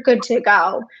 you're good to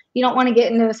go. You don't want to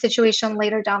get into a situation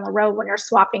later down the road when you're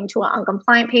swapping to an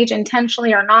uncompliant page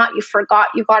intentionally or not. You forgot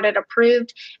you got it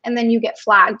approved, and then you get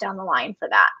flagged down the line for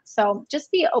that. So just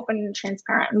be open and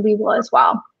transparent, and we will as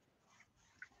well.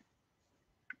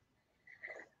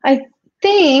 I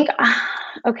think,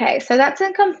 okay, so that's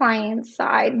the compliance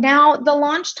side. Now, the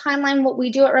launch timeline, what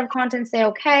we do at Rev Content, say,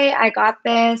 okay, I got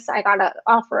this, I got an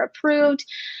offer approved.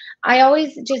 I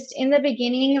always just, in the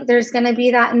beginning, there's going to be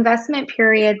that investment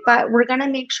period, but we're going to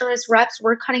make sure as reps,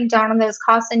 we're cutting down on those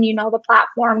costs, and the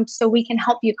platform, so we can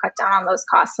help you cut down on those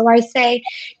costs. So I say,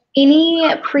 any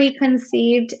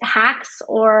preconceived hacks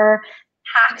or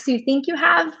hacks you think you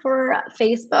have for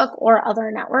Facebook or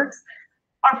other networks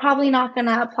are probably not going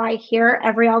to apply here.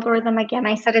 Every algorithm, again,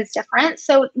 I said, is different.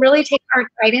 So really take our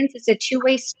guidance. It's a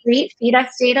two-way street. Feed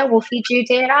us data, we'll feed you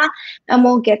data, and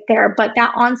we'll get there. But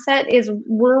that onset is,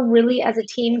 we're really, as a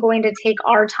team, going to take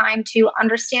our time to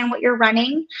understand what you're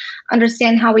running,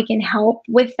 understand how we can help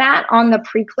with that on the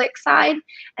pre-click side.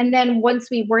 And then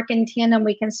once we work in tandem,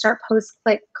 we can start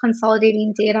post-click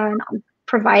consolidating data and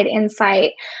provide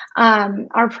insight.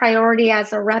 Our priority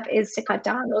as a rep is to cut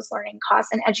down those learning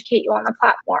costs and educate you on the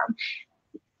platform.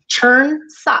 Churn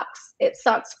sucks. It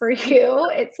sucks for you.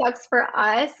 It sucks for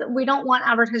us. We don't want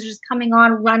advertisers coming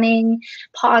on, running,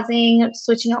 pausing,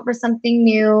 switching out for something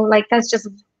new. Like, that's just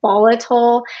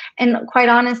volatile. And quite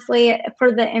honestly,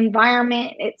 for the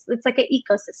environment, it's like an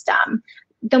ecosystem.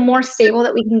 The more stable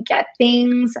that we can get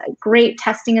things, great.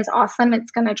 Testing is awesome.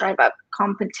 It's going to drive up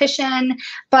competition.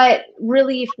 But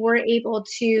really, if we're able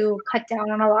to cut down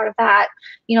on a lot of that,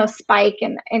 spike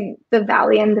and the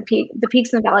valley and the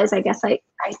peaks and the valleys, I guess I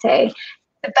say,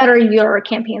 the better your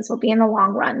campaigns will be in the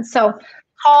long run. So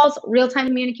calls, real-time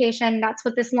communication, that's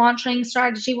what this launching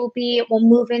strategy will be. We'll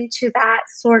move into that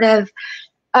sort of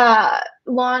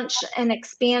launch and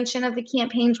expansion of the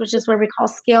campaigns, which is where we call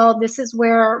scale. This is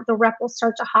where the rep will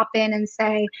start to hop in and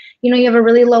say, you have a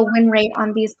really low win rate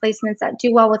on these placements that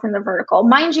do well within the vertical.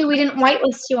 Mind you, we didn't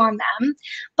whitelist you on them,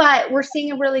 but we're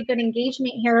seeing a really good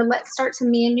engagement here. Let's start to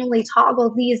manually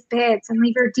toggle these bids and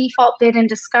leave your default bid in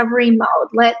discovery mode.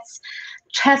 Let's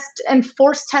test and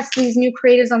force test these new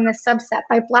creatives on this subset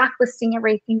by blacklisting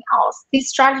everything else. These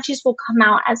strategies will come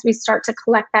out as we start to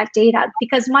collect that data,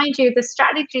 because mind you, the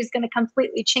strategy is going to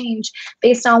completely change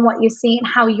based on what you see and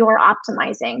how you're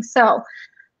optimizing. So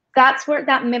that's where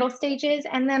that middle stage is.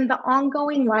 And then the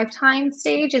ongoing lifetime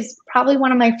stage is probably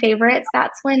one of my favorites.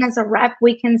 That's when, as a rep,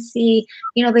 we can see,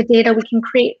 the data. We can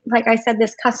create, like I said,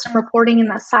 this custom reporting in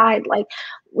the side. Like,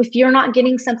 if you're not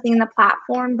getting something in the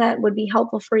platform that would be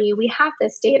helpful for you, we have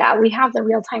this data. We have the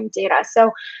real-time data.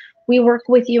 So we work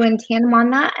with you in tandem on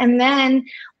that. And then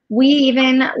we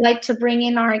even like to bring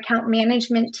in our account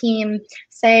management team,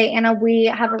 say, Anna, we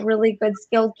have a really good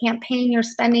skilled campaign. You're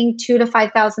spending $2,000 to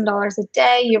 $5,000 a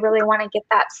day. You really want to get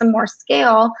that some more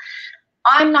scale.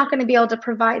 I'm not going to be able to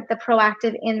provide the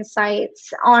proactive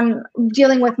insights on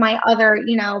dealing with my other,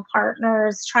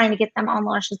 partners, trying to get them on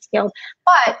launch and scaled.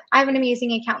 But I have an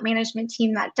amazing account management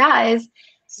team that does.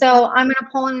 So I'm going to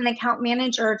pull in an account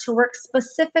manager to work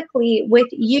specifically with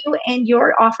you and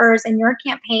your offers and your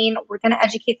campaign. We're going to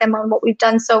educate them on what we've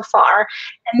done so far.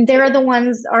 And they're the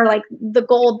ones are like the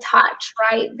gold touch,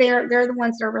 right? They're the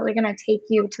ones that are really going to take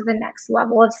you to the next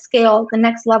level of scale, the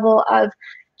next level of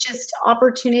just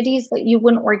opportunities that you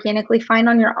wouldn't organically find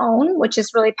on your own, which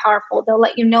is really powerful. They'll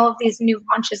let you know of these new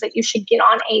launches that you should get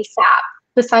on ASAP,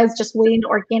 besides just waiting to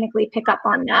organically pick up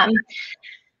on them.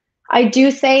 I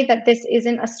do say that this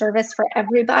isn't a service for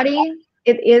everybody.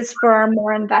 It is for our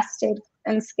more invested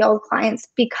and skilled clients,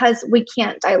 because we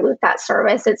can't dilute that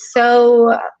service. It's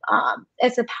so,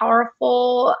 it's a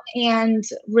powerful and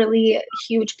really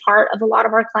huge part of a lot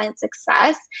of our clients'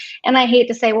 success. And I hate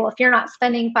to say, well, if you're not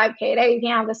spending $5K a day, you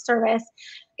can't have this service.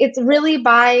 It's really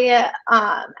by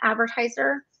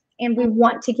advertiser. And we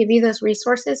want to give you those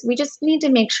resources. We just need to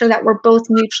make sure that we're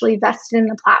both mutually vested in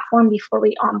the platform before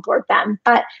we onboard them.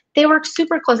 But they work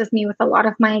super close with me with a lot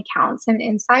of my accounts and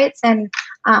insights, and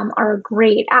are a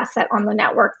great asset on the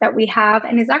network that we have,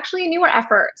 and is actually a newer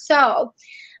effort. So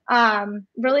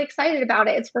really excited about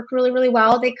it. It's worked really, really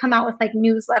well. They come out with like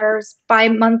newsletters by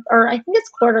month, or I think it's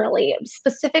quarterly,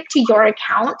 specific to your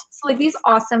account. So like these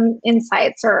awesome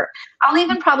insights, or I'll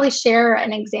even probably share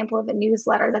an example of a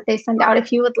newsletter that they send out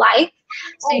if you would like.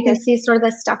 So you can see sort of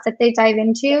the stuff that they dive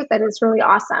into that is really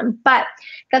awesome. But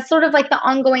that's sort of like the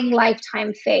ongoing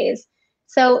lifetime phase.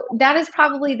 So that is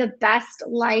probably the best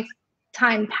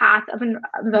lifetime path of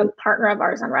a partner of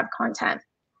ours on Rev Content.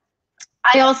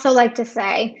 I also like to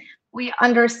say, we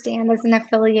understand as an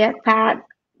affiliate that,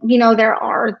 there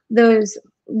are those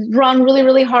run really,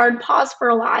 really hard, pause for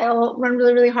a while, run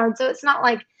really, really hard. So it's not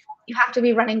like you have to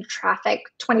be running traffic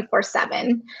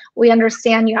 24/7. We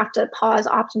understand you have to pause,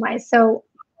 optimize. So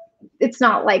it's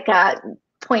not like a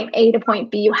point A to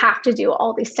point B. You have to do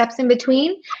all these steps in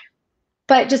between.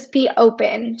 But just be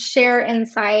open, share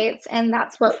insights, and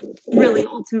that's what really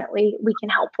ultimately we can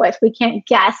help with. We can't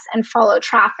guess and follow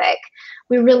traffic.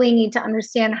 We really need to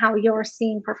understand how you're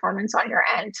seeing performance on your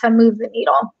end to move the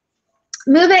needle.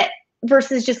 Move it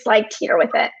versus just like teeter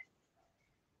with it.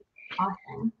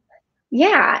 Awesome.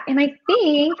 Yeah, and I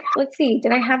think, let's see,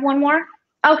 did I have one more?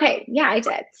 Okay, yeah, I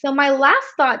did. So my last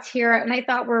thoughts here, and I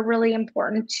thought were really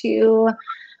important to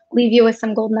leave you with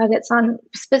some gold nuggets on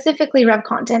specifically Rev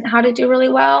Content, how to do really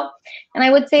well. And I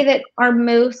would say that our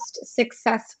most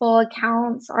successful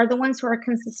accounts are the ones who are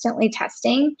consistently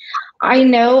testing. I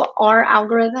know our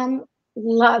algorithm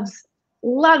loves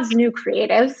new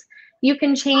creatives. You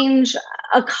can change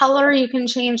a color, you can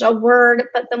change a word,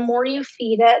 but the more you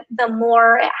feed it, the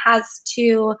more it has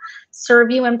to serve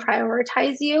you and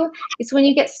prioritize you. It's when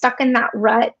you get stuck in that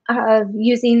rut of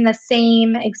using the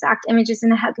same exact images in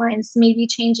the headlines, maybe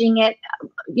changing it,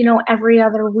 every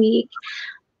other week.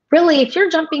 Really, if you're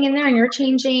jumping in there and you're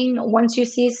changing once you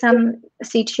see some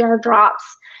CTR drops,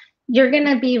 you're going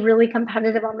to be really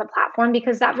competitive on the platform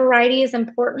because that variety is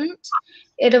important.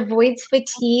 It avoids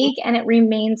fatigue and it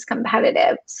remains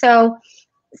competitive. So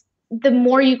the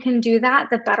more you can do that,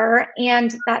 the better.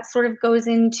 And that sort of goes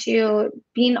into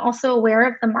being also aware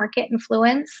of the market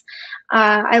influence.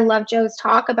 I love Joe's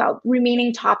talk about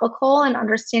remaining topical and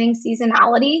understanding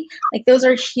seasonality. Like those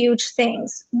are huge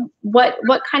things. What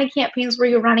kind of campaigns were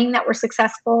you running that were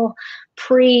successful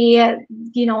pre-election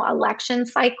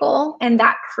cycle, and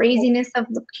that craziness of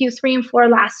the Q3 and 4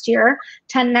 last year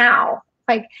to now?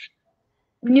 Like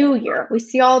new year, we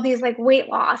see all these like weight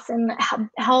loss and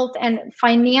health and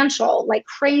financial like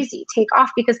crazy take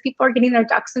off because people are getting their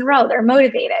ducks in a row. They're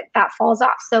motivated. That falls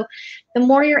off. So the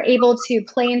more you're able to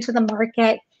play into the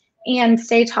market and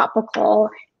stay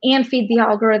topical and feed the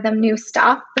algorithm new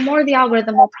stuff, the more the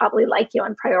algorithm will probably like you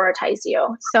and prioritize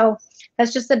you. So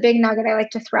that's just a big nugget I like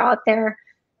to throw out there.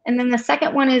 And then the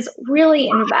second one is really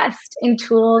invest in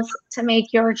tools to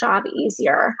make your job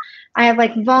easier. I have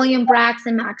like Volume, Brax,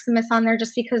 and Maximus on there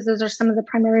just because those are some of the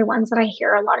primary ones that I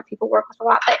hear a lot of people work with a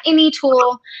lot. But any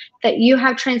tool that you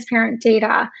have transparent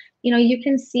data, you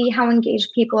can see how engaged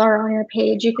people are on your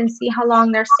page. You can see how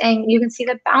long they're staying. You can see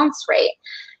the bounce rate.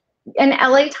 An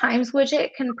LA Times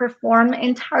widget can perform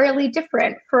entirely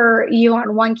different for you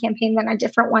on one campaign than a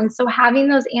different one. So having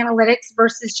those analytics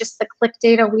versus just the click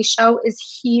data we show is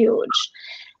huge.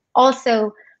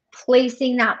 Also,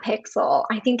 placing that pixel.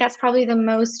 I think that's probably the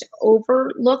most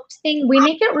overlooked thing. We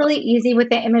make it really easy with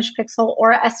the image pixel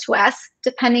or S2S,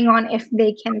 depending on if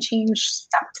they can change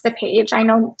stuff to the page. I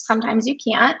know sometimes you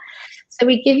can't. So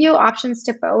we give you options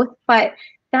to both, but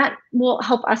that will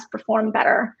help us perform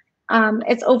better.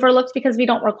 It's overlooked because we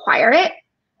don't require it.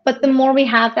 But the more we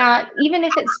have that, even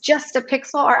if it's just a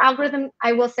pixel, our algorithm,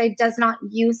 I will say, does not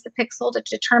use the pixel to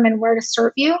determine where to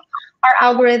serve you. Our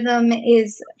algorithm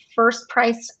is first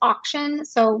priced auction.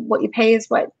 So what you pay is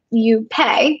what you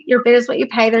pay. Your bid is what you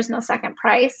pay. There's no second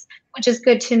price, which is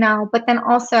good to know. But then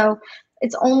also,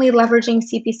 it's only leveraging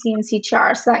CPC and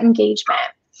CTR, so that engagement.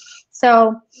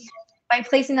 So by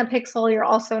placing a pixel, you're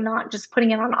also not just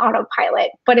putting it on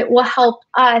autopilot, but it will help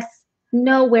us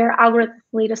know where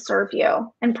algorithmically to serve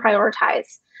you and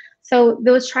prioritize. So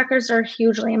those trackers are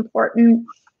hugely important.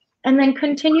 And then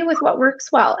continue with what works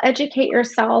well. Educate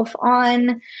yourself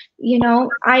on,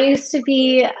 I used to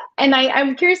be, and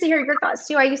I'm curious to hear your thoughts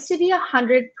too. I used to be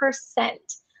 100%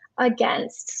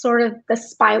 against sort of the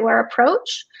spyware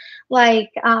approach,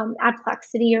 like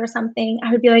Adplexity or something.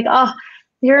 I would be like, oh,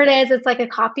 here it is. It's like a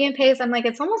copy and paste. I'm like,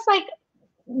 it's almost like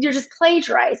you're just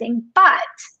plagiarizing. But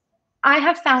I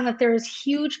have found that there is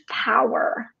huge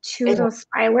power to those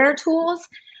spyware tools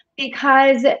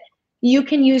because you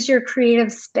can use your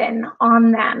creative spin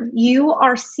on them. You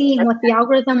are seeing what the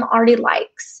algorithm already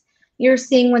likes. You're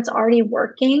seeing what's already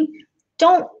working.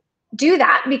 Don't do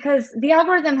that because the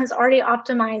algorithm has already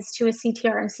optimized to a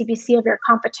CTR and CPC of your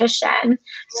competition.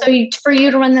 So for you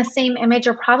to run the same image,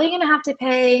 you're probably going to have to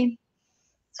pay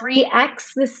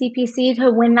 3x the CPC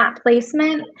to win that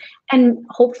placement and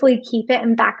hopefully keep it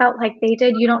and back out like they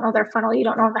did. You don't know their funnel. You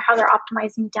don't know how they're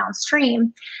optimizing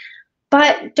downstream.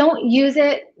 But don't use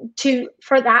it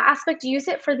for that aspect. Use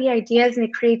it for the ideas and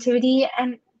the creativity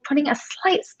and putting a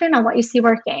slight spin on what you see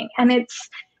working. And it's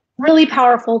really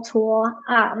powerful tool.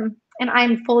 And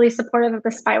I'm fully supportive of the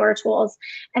spyware tools.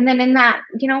 And then in that,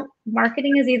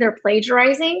 marketing is either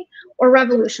plagiarizing or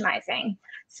revolutionizing.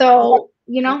 So,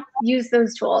 use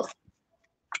those tools.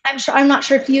 I'm not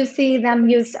sure if you see them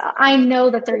used. I know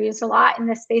that they're used a lot in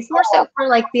this space, more so for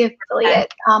like the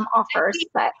affiliate offers,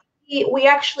 but we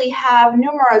actually have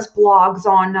numerous blogs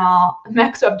on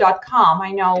maxweb.com.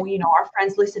 I know, our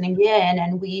friends listening in,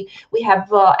 and we have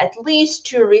at least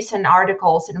 2 recent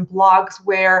articles and blogs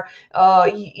where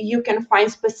you can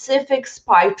find specific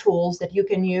spy tools that you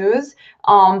can use.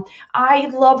 I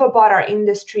love about our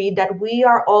industry that we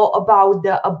are all about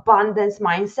the abundance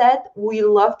mindset. We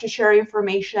love to share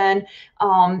information,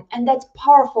 and that's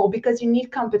powerful because you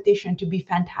need competition to be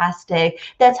fantastic.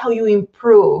 That's how you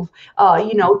improve.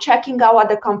 Checking out what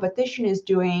the competition is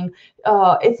doing.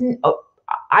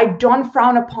 I don't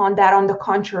frown upon that. On the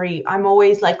contrary, I'm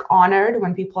always like honored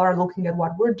when people are looking at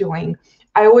what we're doing.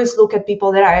 I always look at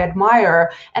people that I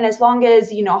admire, and as long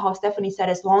as, you know, how Stephanie said,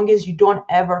 as long as you don't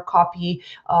ever copy,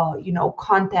 you know,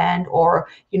 content or,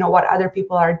 you know, what other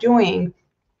people are doing,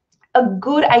 a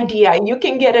good idea, you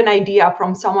can get an idea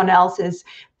from someone else's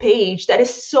page that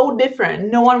is so different.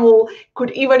 No one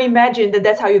could even imagine that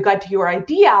that's how you got to your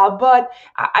idea. But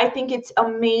I think it's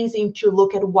amazing to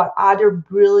look at what other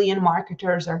brilliant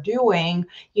marketers are doing.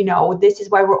 You know, this is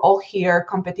why we're all here.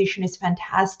 Competition is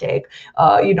fantastic.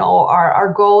 You know,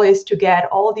 our goal is to get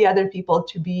all the other people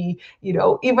to be, you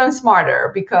know, even smarter,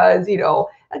 because, you know,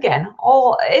 again,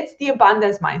 it's the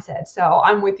abundance mindset. So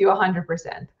I'm with you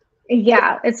 100%.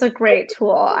 Yeah, it's a great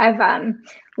tool. I've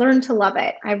learned to love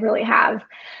it. I really have.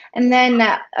 And then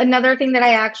another thing that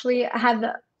I actually have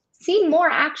seen more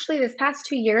actually this past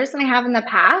 2 years than I have in the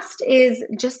past is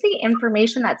just the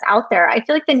information that's out there. I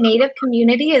feel like the native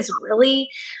community is really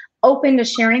open to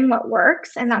sharing what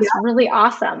works, and that's really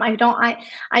awesome.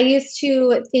 I used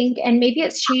to think, and maybe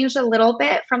it's changed a little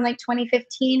bit from like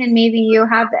 2015, and maybe you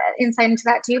have insight into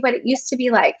that too, but it used to be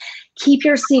like, keep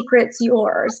your secrets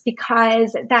yours,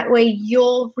 because that way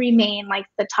you'll remain like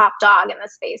the top dog in the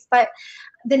space. But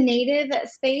the native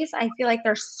space, I feel like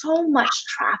there's so much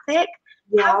traffic.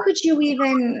 How could you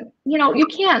even, you know, you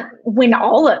can't win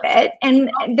all of it,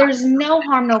 and there's no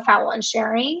harm, no foul in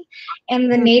sharing. And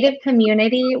the native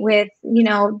community with, you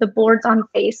know, the boards on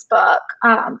Facebook,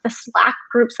 the Slack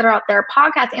groups that are out there,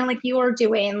 podcasts, and like you are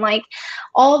doing, like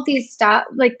all of these stuff,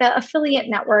 like the affiliate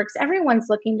networks, everyone's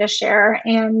looking to share.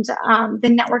 And the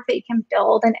network that you can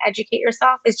build and educate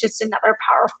yourself is just another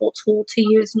powerful tool to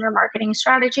use in your marketing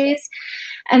strategies.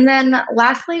 And then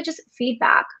lastly, just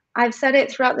feedback. I've said it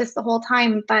throughout this the whole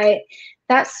time, but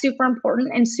that's super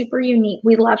important and super unique.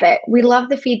 We love it. We love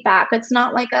the feedback. It's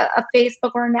not like a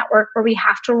Facebook or a network where we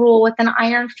have to rule with an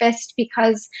iron fist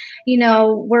because, you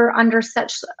know, we're under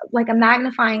such like a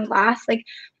magnifying glass. Like,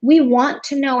 we want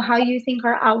to know how you think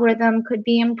our algorithm could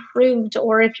be improved,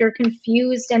 or if you're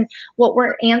confused and what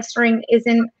we're answering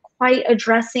isn't quite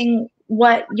addressing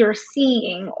what you're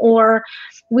seeing, or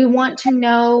we want to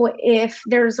know if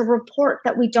there's a report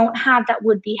that we don't have that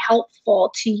would be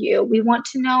helpful to you. We want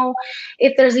to know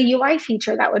if there's a UI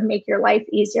feature that would make your life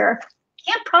easier.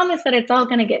 Can't promise that it's all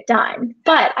going to get done,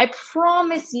 but I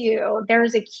promise you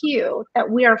there's a queue that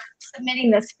we are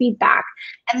submitting this feedback,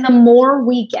 and the more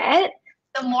we get,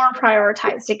 the more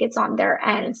prioritized it gets on their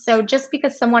end. So just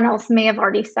because someone else may have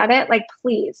already said it, like,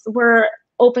 please, we're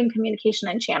open communication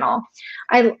and channel.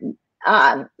 I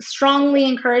strongly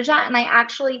encourage that. And I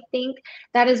actually think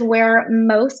that is where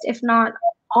most, if not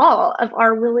all, of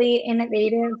our really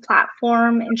innovative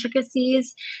platform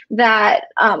intricacies that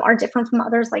are different from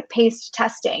others, like paced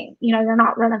testing. You know, you're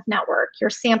not run of network,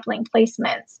 you're sampling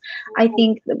placements. I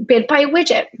think bid by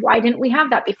widget, why didn't we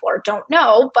have that before? Don't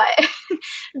know, but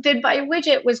bid by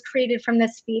widget was created from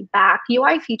this feedback.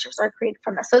 UI features are created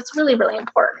from this. So it's really, really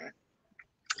important.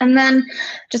 And then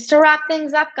just to wrap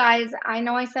things up, guys, I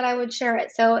know I said I would share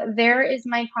it. So there is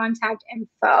my contact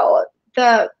info.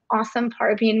 The awesome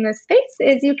part of being in this space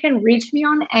is you can reach me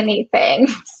on anything.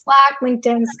 Slack,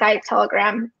 LinkedIn, Skype,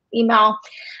 Telegram, email.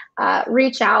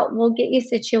 Reach out. We'll get you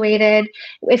situated.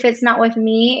 If it's not with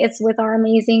me, it's with our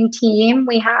amazing team.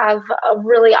 We have a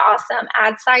really awesome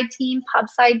ad side team, pub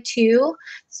side too.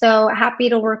 So happy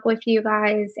to work with you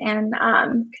guys and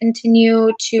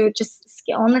continue to just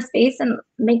scale in the space and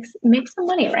make some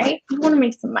money, right? We want to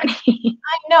make some money.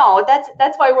 I know,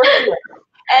 that's why we're here.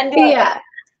 And yeah.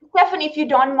 Stephanie, if you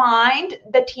don't mind,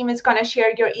 the team is going to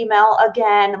share your email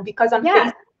again, because on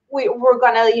Facebook, we're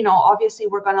gonna, you know, obviously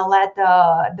we're gonna let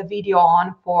the video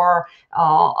on for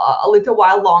a little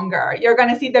while longer. You're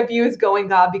gonna see the views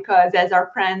going up, because as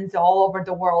our friends all over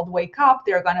the world wake up,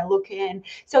 they're gonna look in.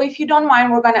 So if you don't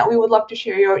mind, we would love to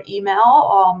share your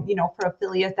email, you know, for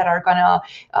affiliates that are gonna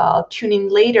tune in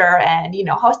later. And, you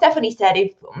know, how Stephanie said,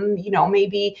 if you know,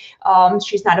 maybe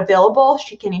she's not available,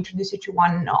 she can introduce you to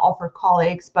one of her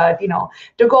colleagues. But, you know,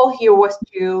 the goal here was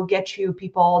to get you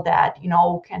people that, you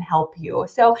know, can help you.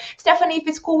 So Stephanie, if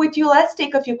it's cool with you, let's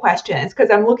take a few questions,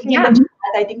 because I'm looking at the chat.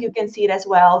 I think you can see it as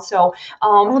well. So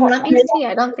let me see.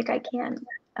 I don't think I can.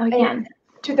 Oh, I can.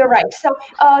 To the right. So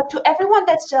to everyone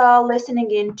that's listening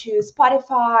in to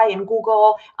Spotify and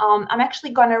Google, I'm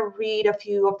actually going to read a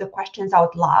few of the questions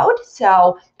out loud.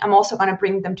 So I'm also going to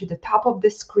bring them to the top of the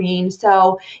screen.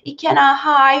 So Ikena,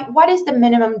 hi, what is the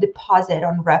minimum deposit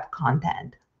on rep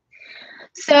content?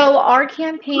 So our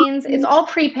campaigns, it's all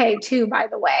prepaid too, by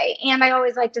the way. And I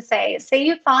always like to say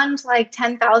you fund like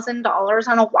 $10,000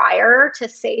 on a wire to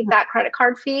save that credit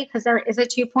card fee, because there is a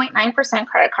 2.9%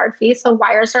 credit card fee. So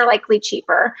wires are likely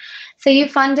cheaper. So you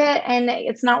fund it and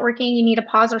it's not working. You need to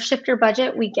pause or shift your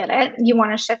budget. We get it. You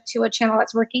want to shift to a channel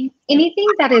that's working. Anything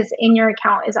that is in your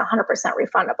account is 100%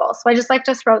 refundable. So I just like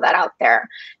to throw that out there.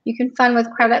 You can fund with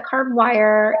credit card,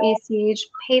 wire, ACH,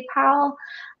 PayPal.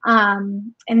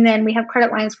 And then we have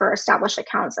credit lines for established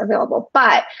accounts available.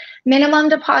 But minimum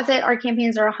deposit, our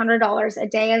campaigns are $100 a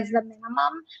day as the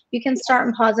minimum. You can start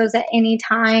and pause those at any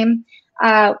time.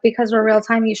 Because we're real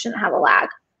time, you shouldn't have a lag.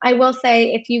 I will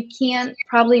say, if you can't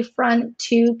probably front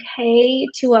 2K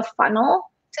to a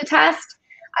funnel to test,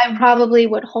 I probably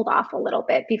would hold off a little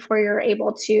bit before you're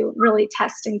able to really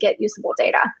test and get usable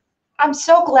data. I'm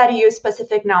so glad you use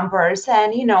specific numbers,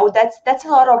 and that's a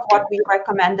lot of what we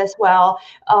recommend as well.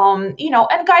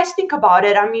 And guys, think about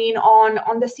it. I mean,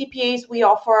 on the CPAs we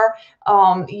offer,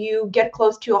 you get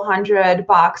close to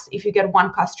 $100 if you get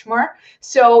one customer.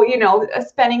 So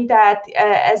spending that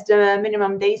as the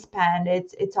minimum day spend,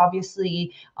 it's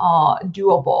obviously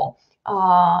doable.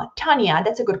 Tanya,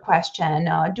 that's a good question.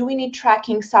 Do we need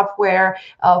tracking software,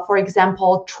 for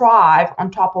example, Thrive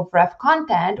on top of Rev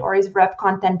Content, or is Rev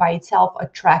Content by itself a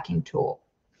tracking tool?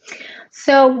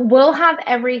 So we'll have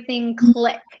everything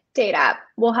click data.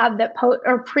 We'll have the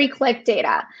pre-click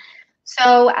data.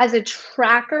 So as a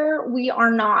tracker,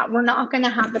 we're not going to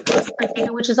have the post-click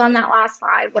data, which is on that last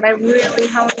slide. What I really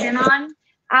honed in on,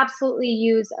 absolutely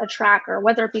use a tracker,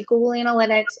 whether it be Google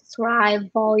Analytics, Thrive,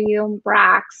 Volume,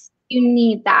 Brax. You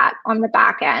need that on the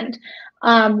back end.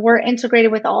 We're integrated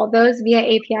with all those via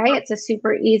API. It's a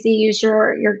super easy, use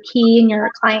your key and your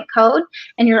client code,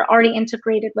 and you're already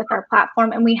integrated with our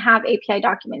platform. And we have API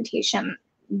documentation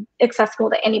accessible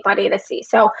to anybody to see.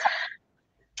 So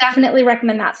definitely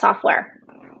recommend that software.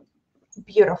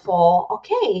 Beautiful.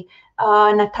 Okay.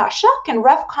 Natasha, can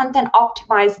Rev Content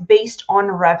optimize based on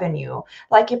revenue?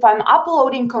 Like if I'm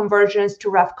uploading conversions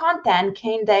to Rev Content,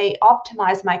 can they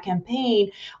optimize my campaign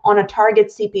on a target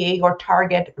CPA or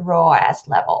target ROAS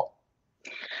level?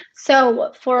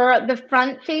 So for the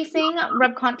front facing,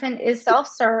 Rev Content is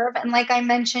self-serve. And like I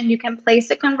mentioned, you can place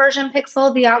a conversion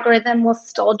pixel. The algorithm will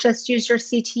still just use your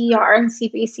CTR and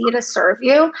CPC to serve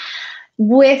you.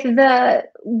 With the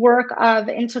work of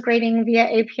integrating via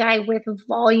API with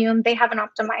Volume, they have an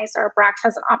optimizer. Brax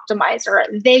has an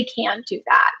optimizer. They can do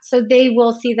that. So they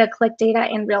will see the click data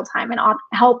in real time and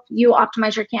help you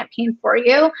optimize your campaign for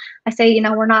you. I say,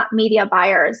 we're not media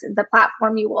buyers. The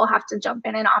platform, you will have to jump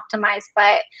in and optimize,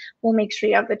 but we'll make sure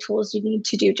you have the tools you need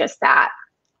to do just that.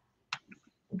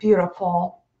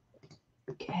 Beautiful.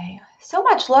 Okay. So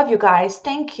much love, you guys.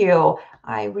 Thank you.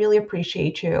 I really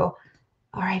appreciate you.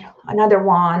 All right, another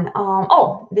one.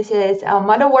 This is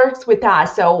Mother works with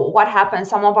us. So what happens?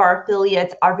 Some of our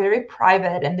affiliates are very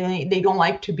private and they don't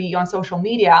like to be on social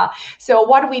media. So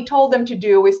what we told them to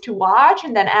do is to watch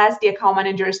and then ask the account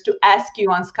managers to ask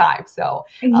you on Skype. So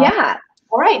yeah.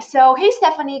 All right. So hey,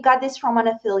 Stephanie, got this from an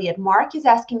affiliate. Mark is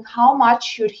asking how much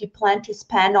should he plan to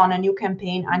spend on a new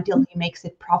campaign until he makes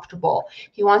it profitable.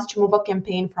 He wants to move a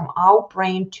campaign from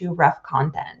Outbrain to Rev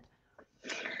Content.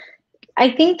 I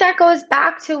think that goes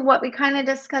back to what we kind of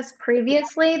discussed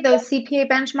previously, those CPA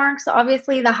benchmarks.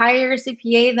 Obviously, the higher your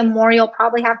CPA, the more you'll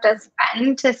probably have to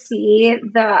spend to see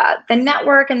the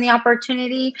network and the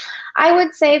opportunity. I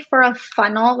would say for a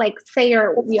funnel, like say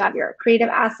you have your creative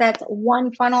assets,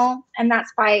 one funnel, and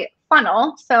that's by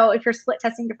funnel. So if you're split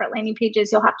testing different landing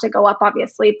pages, you'll have to go up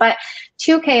obviously, but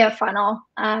 2K a funnel.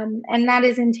 And that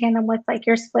is in tandem with like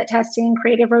your split testing,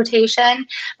 creative rotation,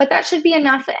 but that should be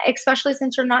enough, especially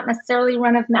since you're not necessarily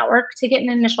run of network, to get an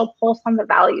initial pulse on the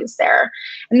values there.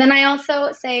 And then I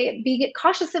also say, be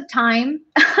cautious of time.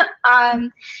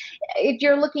 If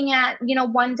you're looking at,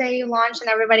 one day you launch and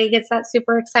everybody gets that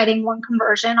super exciting one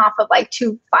conversion off of like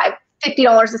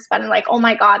 $50 to spend, and like, oh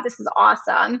my God, this is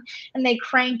awesome. And they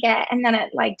crank it and then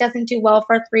it like doesn't do well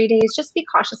for 3 days. Just be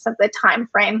cautious of the time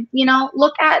frame.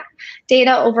 Look at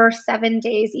data over 7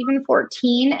 days, even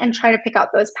 14, and try to pick out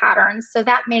those patterns. So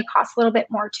that may cost a little bit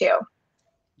more too.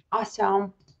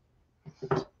 Awesome.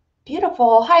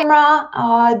 Beautiful. Hi,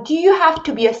 Ra. Do you have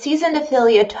to be a seasoned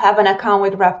affiliate to have an account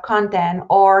with Rev Content,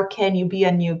 or can you be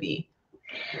a newbie?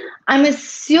 I'm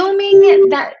assuming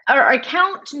that our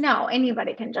account, no,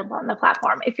 anybody can jump on the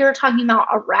platform. If you're talking about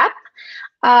a rep,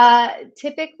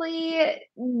 typically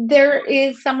there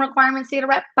is some requirements to get a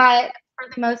rep, but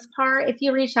for the most part, if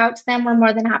you reach out to them, we're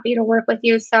more than happy to work with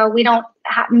you. So we don't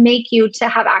make you to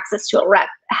have access to a rep,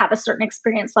 have a certain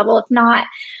experience level. If not,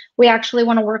 we actually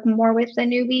want to work more with the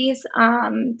newbies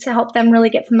to help them really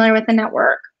get familiar with the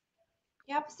network.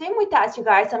 Yep, same with us, you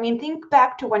guys. I mean, think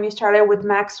back to when you started with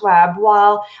MaxWeb.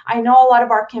 While I know a lot of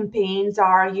our campaigns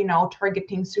are,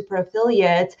 targeting super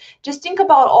affiliates, just think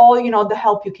about all, the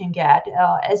help you can get.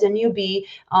 As a newbie,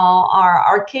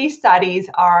 our case studies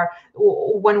are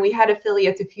when we had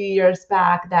affiliates a few years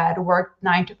back that worked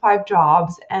 9-to-5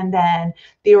 jobs, and then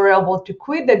they were able to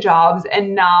quit the jobs.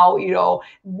 And now,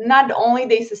 not only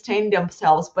they sustain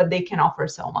themselves, but they can offer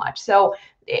so much. So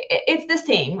it's the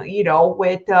same,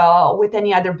 with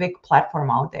any other big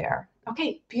platform out there.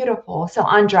 Okay, beautiful. So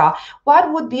Andra,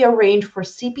 what would be a range for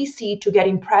CPC to get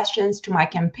impressions to my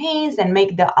campaigns and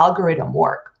make the algorithm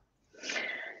work?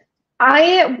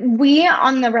 We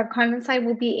on the Rev Content side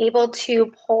will be able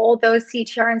to pull those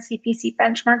CTR and CPC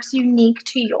benchmarks unique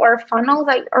to your funnel,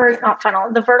 or not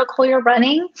funnel, the vertical you're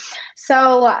running.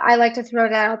 So I like to throw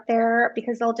that out there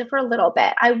because they'll differ a little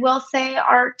bit. I will say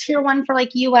our tier 1 for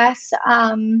US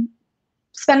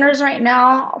spenders right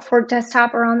now for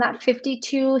desktop are on that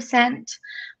 52-cent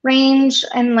range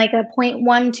and like a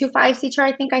 0.125 CTR,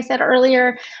 I think I said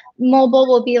earlier. Mobile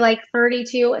will be like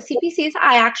 32. CPCs,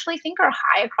 I actually think, are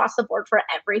high across the board for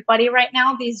everybody right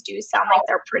now. These do sound like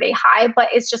they're pretty high, but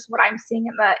it's just what I'm seeing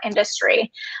in the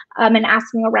industry and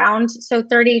asking around. So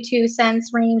 32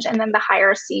 cents range, and then the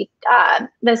higher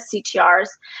the CTRs.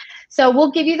 So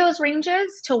we'll give you those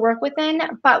ranges to work within,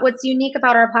 but what's unique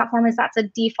about our platform is that's a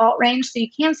default range. So you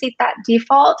can set that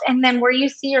default, and then where you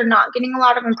see you're not getting a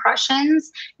lot of impressions,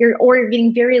 or you're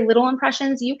getting very little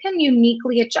impressions, you can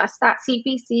uniquely adjust that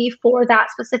CPC for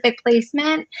that specific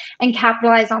placement and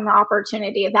capitalize on the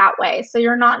opportunity that way. So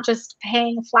you're not just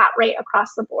paying flat rate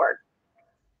across the board.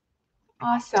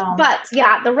 Awesome. But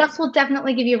yeah, the reps will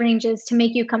definitely give you ranges to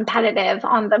make you competitive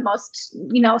on the most,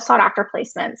 sought after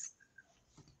placements.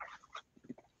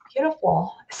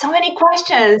 Beautiful. So many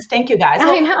questions. Thank you, guys.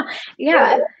 I know.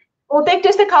 Yeah. We'll take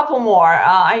just a couple more.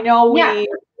 I know we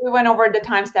went over the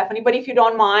time, Stephanie, but if you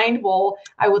don't mind,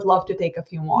 I would love to take a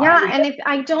few more. Yeah, and if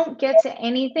I don't get to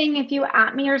anything, if you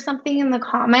at me or something in the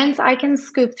comments, I can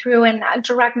scoop through and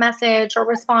direct message or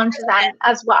respond to them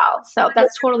as well. So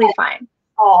that's totally fine.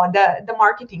 Oh, the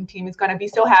marketing team is going to be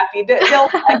so happy.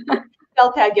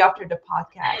 They'll tag you after the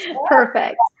podcast.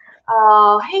 Perfect.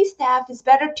 Hey, Steph, is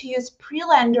better to use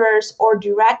pre-lenders or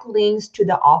direct links to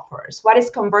the offers? What is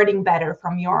converting better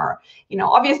from your,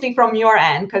 obviously from your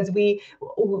end, because we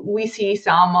see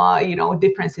some,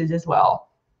 differences as well.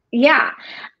 Yeah,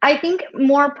 I think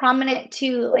more prominent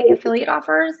to like affiliate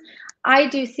offers, I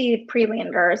do see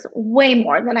pre-landers way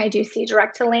more than I do see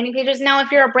direct to landing pages. Now,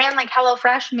 if you're a brand like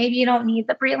HelloFresh, maybe you don't need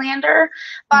the pre-lander,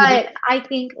 but I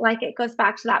think like it goes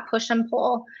back to that push and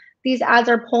pull. These ads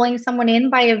are pulling someone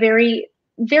in by a very,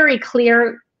 very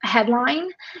clear headline.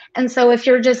 And so if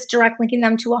you're just direct linking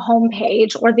them to a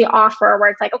homepage or the offer where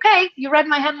it's like, okay, you read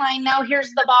my headline, now here's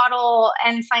the bottle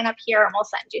and sign up here and we'll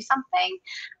send you something,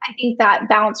 I think that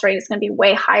bounce rate is going to be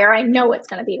way higher. I know it's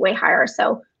going to be way higher.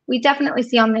 So we definitely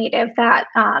see on native that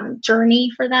journey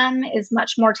for them is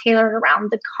much more tailored around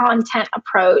the content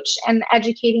approach and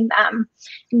educating them,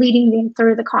 leading them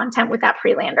through the content with that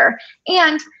pre-lander.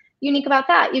 And unique about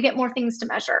that, you get more things to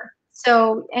measure.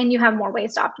 So, and you have more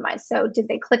ways to optimize. So did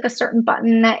they click a certain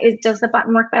button? Does the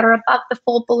button work better above the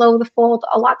fold, below the fold?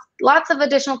 Lots of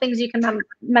additional things you can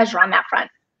measure on that front.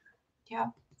 Yeah.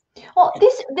 Well,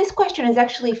 this question is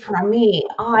actually for me.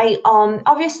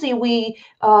 Obviously we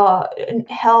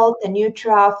health and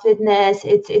Nutra fitness,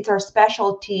 it's our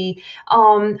specialty.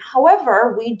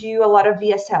 However, we do a lot of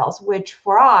VSLs, which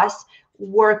for us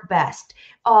work best.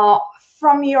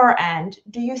 From your end,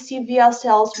 do you see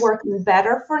VSLs working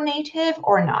better for native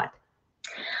or not?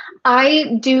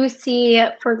 I do see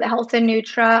for the health and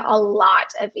Nutra a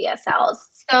lot of VSLs.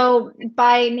 So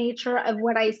by nature of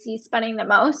what I see spending the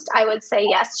most, I would say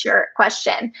yes to your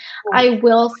question. I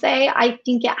will say I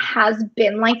think it has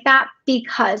been like that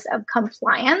because of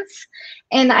compliance.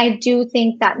 And I do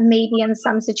think that maybe in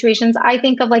some situations, I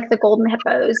think of like the Golden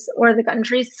Hippos or the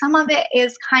Gundrys, some of it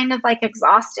is kind of like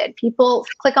exhausted. People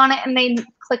click on it and they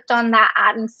clicked on that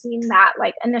ad and seen that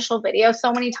like initial video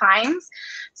so many times.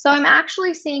 So I'm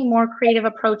actually seeing more creative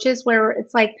approaches where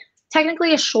it's like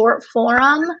technically a short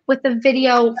form with the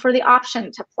video for the option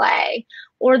to play,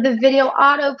 or the video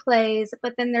auto plays,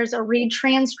 but then there's a read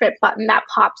transcript button that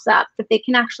pops up that they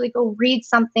can actually go read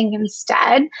something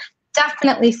instead.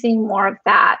 Definitely seeing more of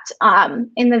that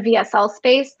in the VSL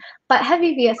space, but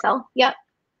heavy VSL, yep.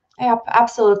 Yeah,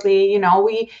 absolutely.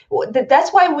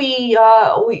 That's why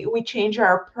we change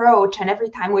our approach, and every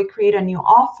time we create a new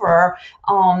offer,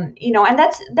 and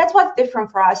that's what's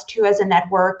different for us too as a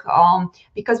network,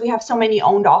 because we have so many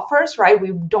owned offers, right?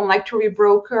 We don't like to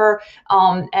rebroker,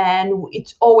 and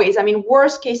it's always, I mean,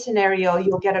 worst case scenario,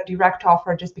 you'll get a direct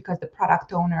offer just because the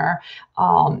product owner,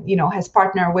 has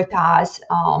partnered with us.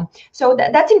 So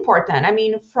that's important. I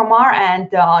mean, from our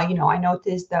end, I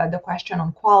noticed the question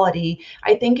on quality.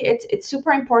 I think it's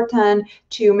super important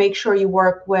to make sure you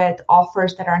work with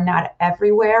offers that are not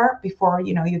everywhere before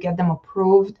you get them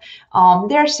approved.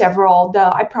 There are several.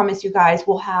 I promise you guys,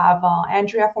 we'll have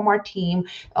Andrea from our team.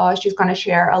 She's going to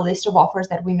share a list of offers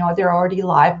that we know they're already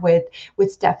live with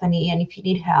Stephanie. And if you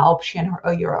need help, she and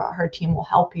her team will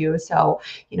help you. So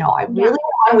I really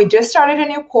want. We just started a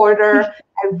new quarter.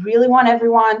 I really want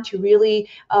everyone to really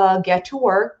get to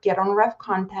work, get on Rev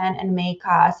Content, and make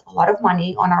us a lot of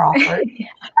money on our offers.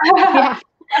 Yeah,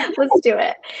 let's do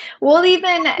it. We'll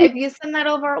even, if you send that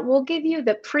over, we'll give you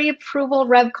the pre-approval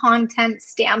Rev Content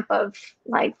stamp of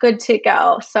like good to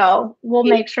go. So we'll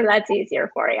make sure that's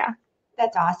easier for you.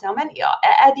 That's awesome. And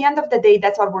at the end of the day,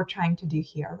 that's what we're trying to do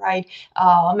here, right?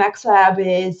 MaxWeb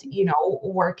is,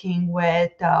 working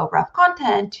with Rev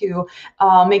Content to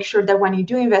make sure that when you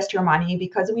do invest your money,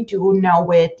 because we do know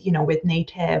with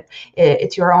native,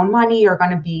 it's your own money you're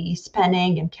going to be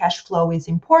spending, and cash flow is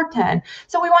important.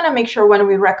 So we want to make sure when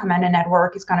we recommend a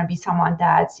network, it's going to be someone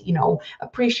that's,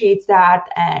 appreciates that,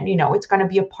 and, it's going to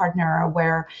be a partner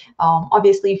where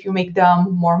obviously if you make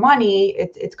them more money,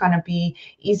 it's going to be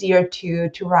easier to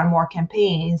run more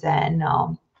campaigns. And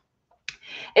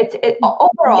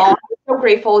overall, I'm so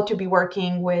grateful to be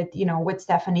working with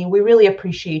Stephanie. We really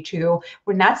appreciate you.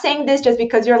 We're not saying this just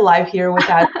because you're live here with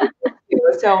us.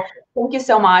 So thank you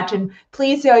so much, and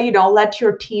please let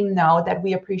your team know that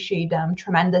we appreciate them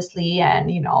tremendously,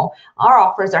 and our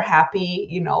offers are happy.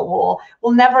 We'll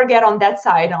never get on that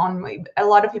side. A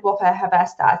lot of people have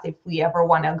asked us if we ever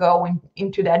want to go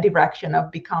into that direction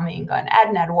of becoming an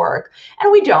ad network,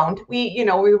 and we don't. We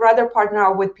rather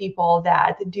partner with people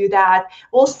that do that.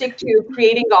 We'll stick to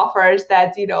creating offers.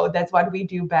 That's what we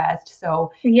do best.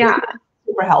 So yeah, it's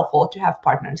super helpful to have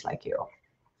partners like you.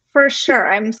 For sure.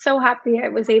 I'm so happy I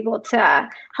was able to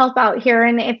help out here.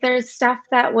 And if there's stuff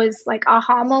that was like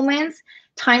aha moments,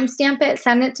 timestamp it,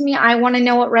 send it to me. I want to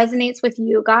know what resonates with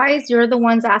you guys. You're the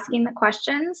ones asking the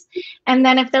questions. And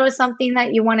then if there was something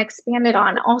that you want expanded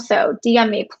on, also DM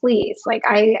me, please. Like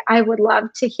I would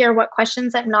love to hear what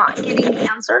questions I'm not getting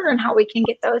answered and how we can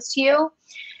get those to you.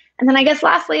 And then I guess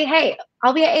lastly, hey,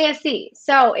 I'll be at ASC.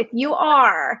 So if you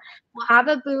are, we'll have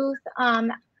a booth.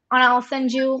 And I'll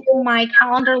send you my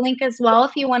calendar link as well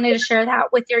if you wanted to share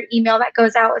that with your email. That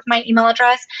goes out with my email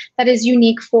address that is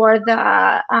unique for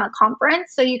the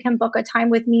conference. So you can book a time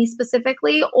with me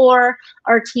specifically or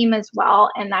our team as well.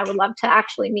 And I would love to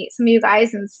actually meet some of you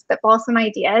guys and spitball some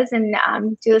ideas and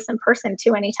do this in person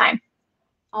too anytime.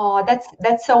 Oh,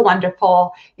 that's so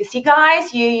wonderful. You see,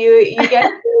 guys, you get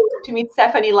to meet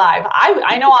Stephanie live.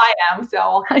 I know I am.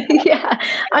 So yeah,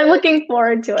 I'm looking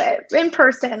forward to it in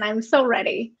person. I'm so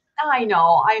ready. I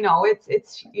know.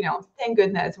 It's thank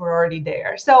goodness we're already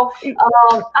there. So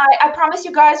I promise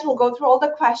you guys we'll go through all the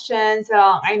questions.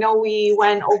 I know we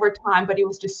went over time, but it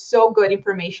was just so good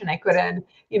information. I couldn't,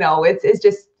 it's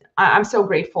just, I'm so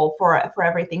grateful for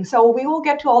everything. So we will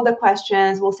get to all the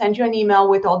questions. We'll send you an email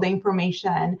with all the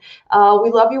information.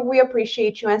 We love you. We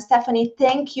appreciate you. And Stephanie,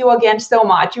 thank you again so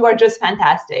much. You are just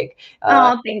fantastic.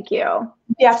 Thank you.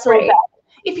 The absolute best.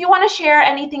 If you want to share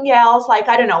anything else, like,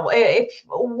 I don't know, if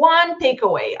one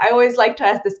takeaway, I always like to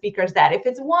ask the speakers that, if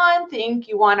it's one thing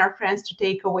you want our friends to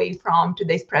take away from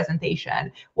today's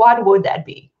presentation, what would that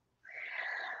be?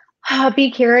 Be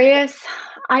curious.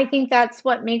 I think that's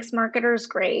what makes marketers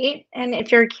great. And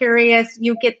if you're curious,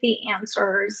 you get the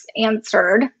answers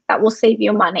answered that will save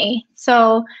you money.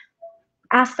 So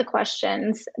ask the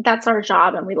questions. That's our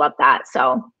job, and we love that.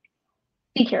 So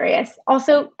be curious.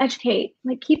 Also educate,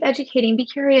 like keep educating, be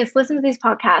curious, listen to these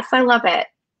podcasts. I love it.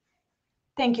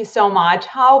 Thank you so much.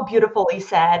 How beautifully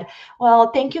said.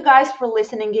 Well, thank you guys for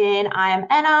listening in. I am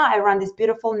Anna. I run this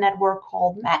beautiful network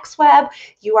called MaxWeb.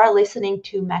 You are listening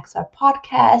to MaxWeb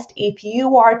Podcast. If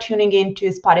you are tuning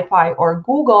into Spotify or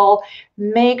Google,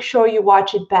 make sure you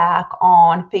watch it back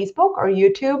on Facebook or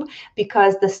YouTube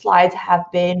because the slides have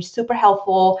been super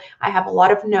helpful. I have a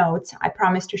lot of notes. I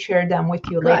promise to share them with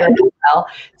you later as well.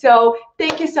 So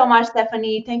thank you so much,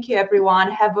 Stephanie. Thank you, everyone.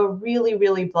 Have a really,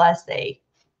 really blessed day.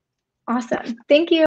 Awesome. Thank you.